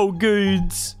so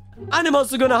good. And I'm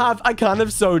also gonna have a can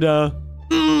of soda.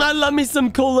 I love me some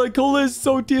cola. Cola is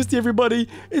so tasty, everybody.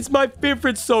 It's my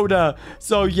favorite soda.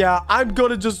 So, yeah, I'm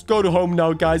gonna just go to home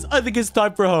now, guys. I think it's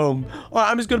time for home. All right,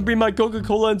 I'm just gonna bring my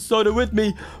Coca-Cola and soda with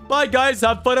me. Bye, guys.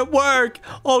 Have fun at work.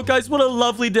 Oh, guys, what a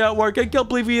lovely day at work. I can't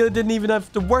believe we didn't even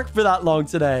have to work for that long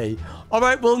today. All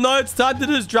right, well, now it's time to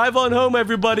just drive on home,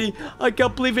 everybody. I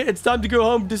can't believe it. It's time to go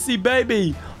home to see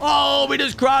baby. Oh, we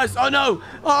just crashed. Oh, no.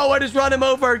 Oh, I just ran him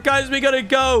over. Guys, we gotta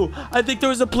go. I think there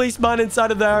was a policeman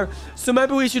inside of there. So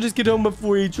maybe we should just get home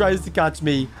before he tries to catch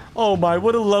me. Oh, my.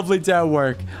 What a lovely day at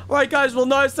work. All right, guys. Well,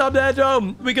 now it's time to head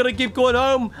home. We gotta keep going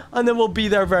home, and then we'll be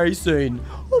there very soon.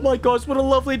 Oh my gosh, what a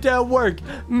lovely day at work.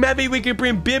 Maybe we could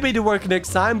bring Bibi to work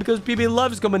next time because Bibi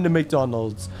loves coming to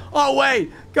McDonald's. Oh,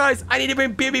 wait. Guys, I need to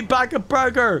bring Bibi back a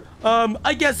burger.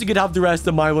 I guess you could have the rest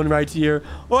of my one right here.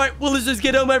 All right, well, let's just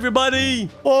get home, everybody.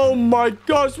 Oh my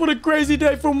gosh, what a crazy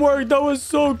day from work. That was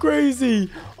so crazy.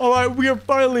 All right, we are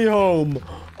finally home.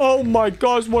 Oh my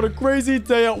gosh, what a crazy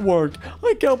day at work.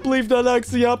 I can't believe that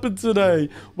actually happened today.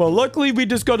 Well, luckily we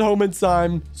just got home in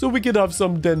time so we could have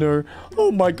some dinner.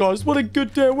 Oh my gosh, what a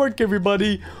good day at work,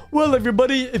 everybody. Well,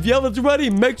 everybody, if you haven't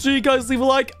already, make sure you guys leave a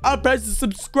like and press the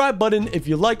subscribe button if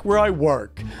you like where I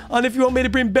work. And if you want me to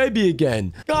bring baby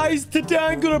again. Guys, today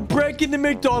I'm gonna break into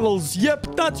McDonald's.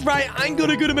 Yep, that's right. I'm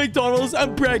gonna go to McDonald's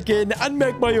and break in and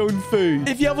make my own food.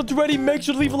 If you haven't already, make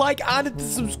sure to leave a like and hit the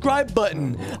subscribe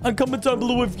button. And comment down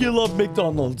below if you love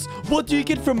McDonald's. What do you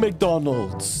get from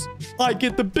McDonald's? I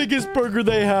get the biggest burger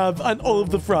they have and all of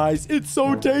the fries. It's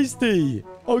so tasty.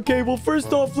 Okay, well,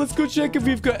 first off, let's go check if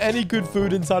we've got any good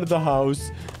food inside of the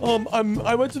house.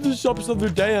 I went to the shops the other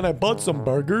day and I bought some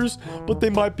burgers, but they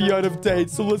might be out of date,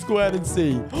 so let's go ahead and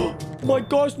see. Oh my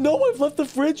gosh, no, I've left the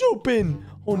fridge open.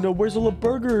 Oh no, where's all the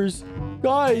burgers?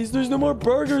 Guys, there's no more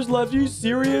burgers left. Are you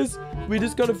serious? We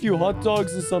just got a few hot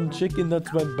dogs and some chicken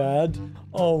that's went bad.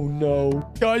 Oh no.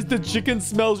 Guys, the chicken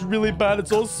smells really bad.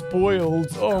 It's all spoiled.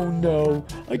 Oh no.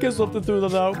 I guess I'll have to throw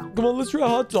that out. Come on, let's try a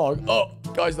hot dog. Oh,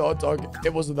 guys, the hot dog,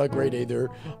 it wasn't that great either.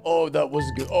 Oh, that was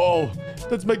good. Oh,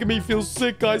 that's making me feel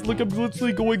sick, guys. Look, I'm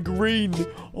literally going green.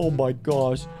 Oh my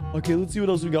gosh. Okay, let's see what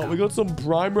else we got. We got some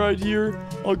prime right here.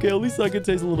 Okay, at least I can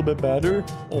taste a little bit better.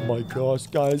 Oh my gosh,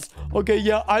 guys. Okay,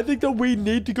 yeah, I think that we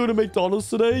need to go to McDonald's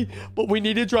today, but we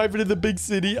need to drive into the big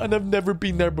city, and I've never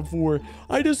been there before.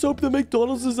 I just hope the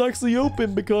McDonald's is actually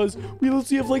open because we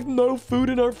literally have like no food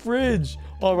in our fridge.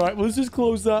 All right, let's just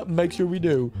close that and make sure we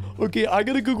do. Okay, I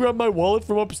gotta go grab my wallet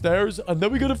from upstairs, and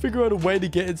then we gotta figure out a way to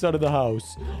get inside of the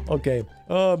house. Okay,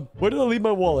 where did I leave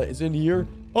my wallet? It's in here.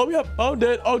 Oh, yeah, found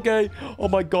it. Okay. Oh,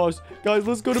 my gosh. Guys,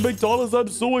 let's go to McDonald's. I'm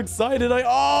so excited.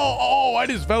 I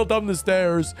just fell down the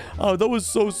stairs. Oh, that was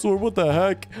so sore. What the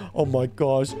heck? Oh, my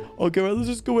gosh. Okay, right, let's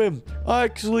just go in.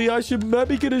 Actually, I should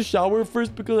maybe get a shower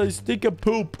first because I stink of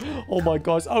poop. Oh, my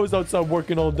gosh. I was outside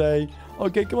working all day.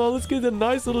 Okay, come on. Let's get a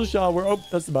nice little shower. Oh,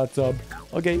 that's the bathtub.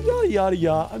 Okay, yada, yada,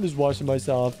 yada. I'm just washing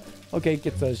myself. Okay,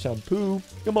 get the shampoo.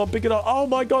 Come on, pick it up. Oh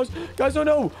my gosh. Guys, oh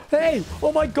no. Hey.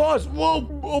 Oh my gosh. Whoa.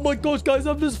 Oh my gosh, guys.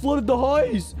 I've just flooded the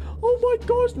house. Oh my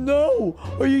gosh, no.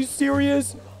 Are you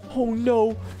serious? Oh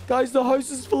no. Guys, the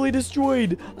house is fully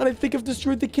destroyed. And I think I've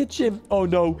destroyed the kitchen. Oh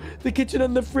no. The kitchen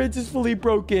and the fridge is fully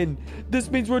broken.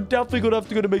 This means we're definitely going to have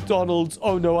to go to McDonald's.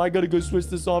 Oh no. I got to go switch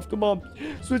this off. Come on.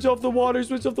 Switch off the water.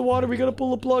 Switch off the water. We got to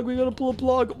pull a plug. We got to pull a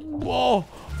plug. Whoa.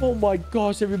 Oh my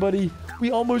gosh, everybody. We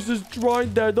almost just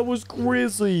drowned there. That was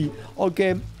crazy.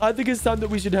 Okay. I think it's time that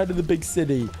we should head to the big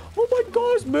city. Oh my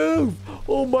gosh. Move.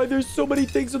 Oh my. There's so many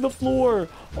things on the floor.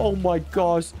 Oh my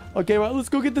gosh. Okay, right, let's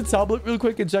go get the tablet real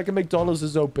quick and check if McDonald's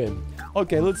is open.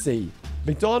 Okay, let's see.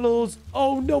 McDonald's.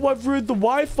 Oh no, I've ruined the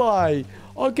Wi-Fi.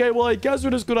 Okay, well, I guess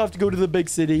we're just gonna have to go to the big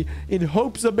city in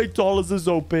hopes that McDonald's is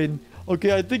open.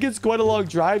 Okay, I think it's quite a long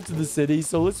drive to the city,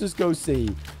 so let's just go see.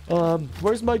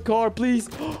 Where's my car, please?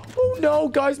 Oh no,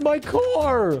 guys, my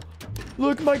car.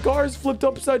 Look, my car is flipped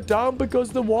upside down because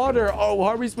of the water. Oh,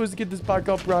 how are we supposed to get this back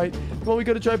up right? Come on, we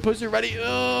gotta try and push it. Ready?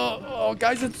 Oh,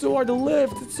 guys, it's so hard to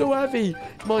lift. It's so heavy.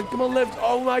 Come on, lift.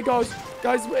 Oh my gosh.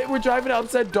 Guys, we're driving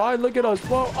upside down. Look at us.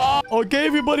 Whoa. Oh. Okay,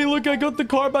 everybody, look, I got the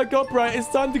car back up right. It's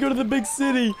time to go to the big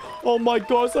city. Oh my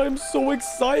gosh, I'm so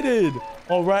excited.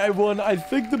 All right, everyone, I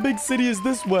think the big city is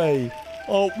this way.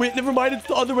 Oh, wait, never mind. It's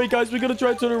the other way, guys. We're going to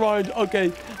try to turn around.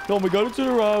 Okay, come on. We got to turn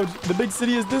around. The big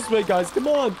city is this way, guys. Come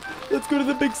on. Let's go to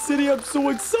the big city. I'm so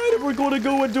excited. We're going to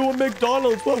go into a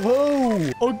McDonald's.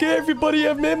 Whoa. Okay, everybody.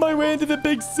 I've made my way into the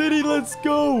big city. Let's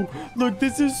go. Look,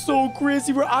 this is so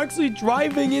crazy. We're actually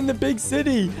driving in the big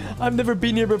city. I've never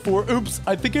been here before. Oops.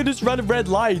 I think I just ran red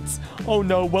lights. Oh,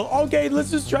 no. Well, okay.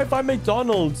 Let's just try to find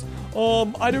McDonald's.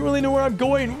 I don't really know where I'm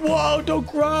going. Whoa, don't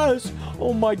crash.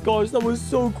 Oh my gosh, that was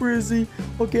so crazy.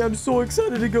 Okay, I'm so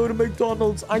excited to go to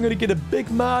McDonald's. I'm gonna get a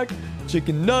Big Mac,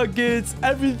 chicken nuggets,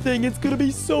 everything. It's gonna be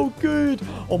so good.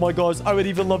 Oh my gosh, I would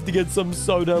even love to get some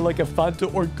soda like a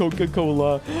Fanta or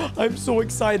Coca-Cola. I'm so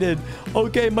excited.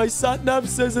 Okay, my sat-nav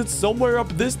says it's somewhere up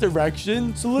this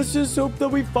direction. So let's just hope that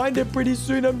we find it pretty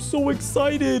soon. I'm so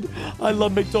excited. I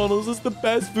love McDonald's. It's the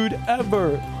best food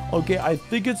ever. Okay, I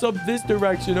think it's up this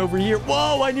direction over here.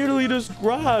 Whoa, I nearly just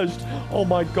crashed. Oh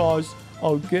my gosh.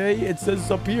 Okay, it says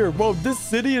it's up here. Whoa, this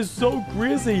city is so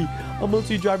crazy. I'm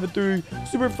literally driving through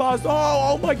super fast.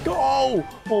 Oh my god.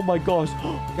 Oh my gosh.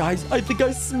 Guys, I think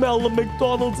I smell a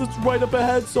McDonald's. It's right up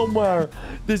ahead somewhere.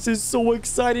 This is so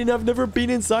exciting. I've never been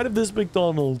inside of this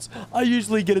McDonald's. I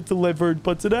usually get it delivered,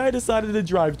 but today I decided to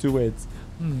drive to it.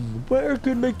 Where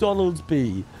could McDonald's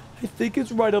be? I think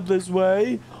it's right up this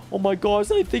way. Oh my gosh,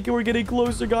 I think we're getting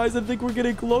closer, guys. I think we're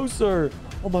getting closer.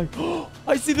 Oh my,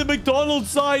 I see the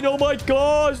McDonald's sign. Oh my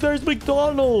gosh, there's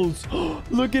McDonald's.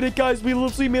 Look at it, guys. We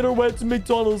literally made our way to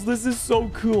McDonald's. This is so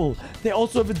cool. They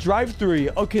also have a drive-thru.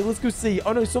 Okay, let's go see.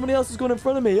 Oh no, somebody else is going in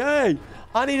front of me. Hey,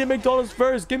 I need a McDonald's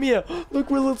first. Give me a, look,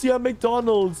 we're literally at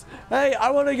McDonald's. Hey, I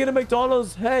want to get a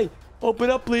McDonald's. Hey, open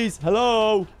up, please.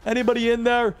 Hello? Anybody in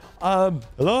there?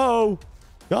 Hello?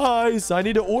 Guys, I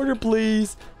need to order,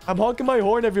 please. I'm honking my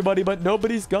horn, everybody, but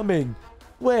nobody's coming.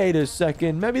 Wait a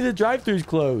second. Maybe the drive-thru's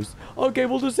closed. Okay,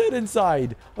 we'll just head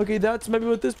inside. Okay, that's maybe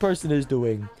what this person is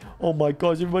doing. Oh my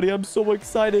gosh, everybody, I'm so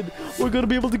excited. We're going to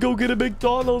be able to go get a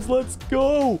McDonald's. Let's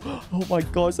go. Oh my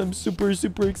gosh, I'm super,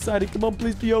 super excited. Come on,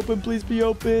 please be open. Please be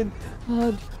open.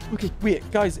 And, okay, wait,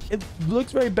 guys, it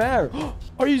looks very bare.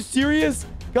 Are you serious?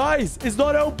 Guys, it's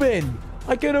not open.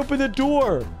 I can't open the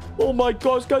door. Oh my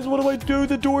gosh, guys, what do I do?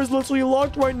 The door is literally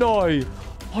locked right now.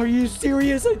 Are you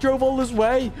serious? I drove all this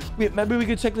way. Wait, maybe we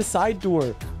could check the side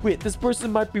door. Wait, this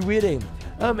person might be waiting.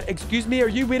 Excuse me, are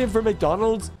you waiting for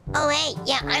McDonald's? Oh, hey,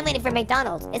 yeah, I'm waiting for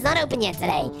McDonald's. It's not open yet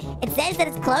today. It says that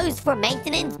it's closed for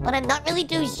maintenance, but I'm not really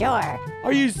too sure.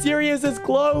 Are you serious? It's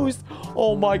closed?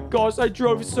 Oh my gosh, I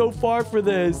drove so far for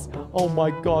this. Oh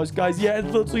my gosh, guys. Yeah,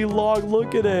 it's literally locked.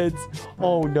 Look at it.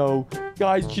 Oh no.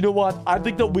 Guys, you know what? I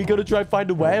think that we gotta try and find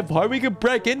a way of how we can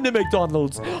break into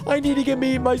McDonald's. I need to get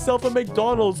myself a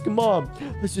McDonald's. Come on.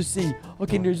 Let's just see.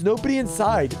 Okay, there's nobody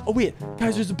inside. Oh, wait.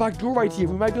 Guys, there's a back door right here.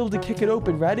 We might be able to kick it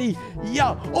open. Ready?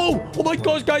 Yeah. Oh my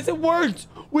gosh, guys, it worked.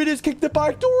 We just kicked the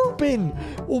back door open.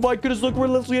 Oh my goodness, look, we're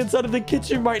literally inside of the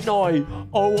kitchen right now.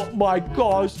 Oh my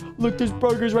gosh. Look, there's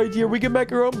burgers right here. We can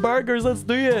make our own burgers. Let's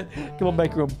do it. Come on,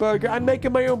 make our own burger. I'm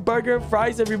making my own burger and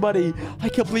fries, everybody. I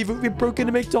can't believe it. We broke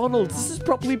into McDonald's. This is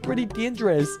probably pretty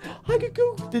dangerous. I could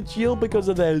go to jail because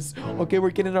of this. Okay, we're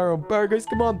getting our own burgers.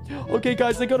 Come on. Okay,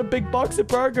 guys, I got a big box of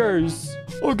burgers.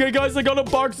 Okay, guys, I got a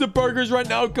box of burgers right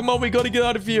now. Come on, we gotta get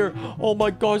out of here. Oh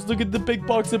my gosh, look at the big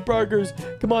box of burgers.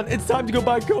 Come on, it's time to go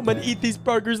back home and eat these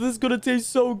burgers. This is gonna taste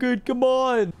so good. Come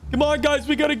on. Come on, guys,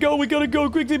 we gotta go. We gotta go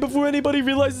quickly before anybody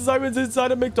realizes I was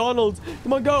inside of McDonald's.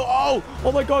 Come on, go.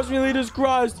 Oh my gosh, we nearly just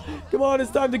crashed. Come on,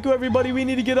 it's time to go, everybody. We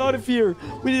need to get out of here.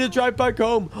 We need to drive back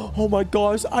home. Oh my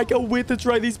gosh, I can't wait to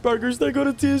try these burgers. They're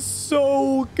gonna taste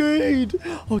so good.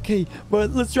 Okay, but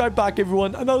let's drive back,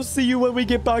 everyone, and I'll see you when we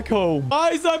get back home.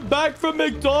 Guys, I'm back from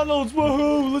McDonald's.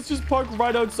 Woohoo! Let's just park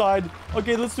right outside.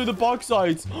 Okay, let's do the box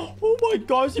sides. Oh my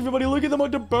gosh, everybody, look at the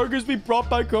amount of burgers we brought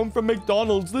back home from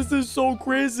McDonald's. This is so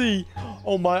crazy.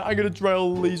 Oh my, I'm gonna try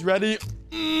all of these. Ready?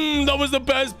 That was the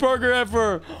best burger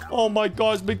ever. Oh my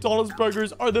gosh, McDonald's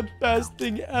burgers are the best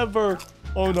thing ever.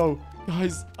 Oh no.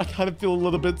 Guys, I kind of feel a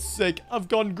little bit sick. I've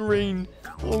gone green.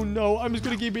 Oh no, I'm just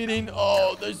gonna keep eating.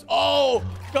 Oh,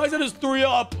 guys, I just threw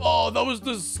up. Oh, that was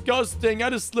disgusting. I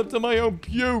just slipped in my own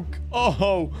puke.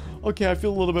 Oh, okay, I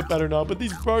feel a little bit better now. But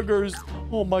these burgers,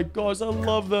 oh my gosh, I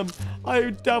love them.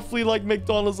 I definitely like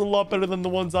McDonald's a lot better than the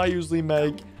ones I usually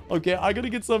make. Okay, I gotta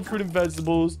get some fruit and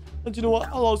vegetables. And you know what?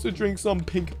 I'll also drink some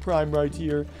pink prime right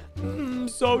here.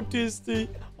 So tasty.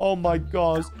 Oh my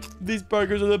gosh. These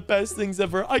burgers are the best things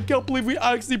ever. I can't believe we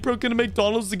actually broke into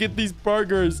McDonald's to get these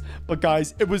burgers. But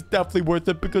guys, it was definitely worth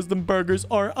it because the burgers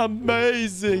are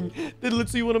amazing. They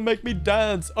literally want to make me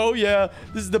dance. Oh yeah,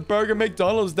 this is the burger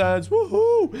McDonald's dance.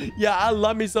 Woohoo! Yeah, I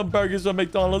love me some burgers from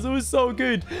McDonald's. It was so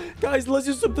good. Guys, let's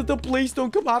just hope that the police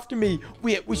don't come after me.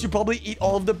 Wait, we should probably eat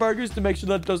all of the burgers to make sure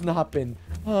that doesn't happen.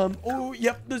 Oh,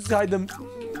 yep, let's hide them.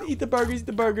 Eat the burgers,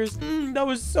 that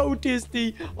was so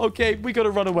tasty. Okay, we gotta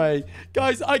run away.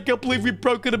 Guys, I can't believe we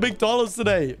broke into McDonald's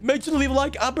today. Make sure to leave a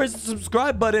like and press the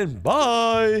subscribe button.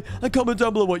 Bye. And comment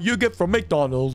down below what you get from McDonald's.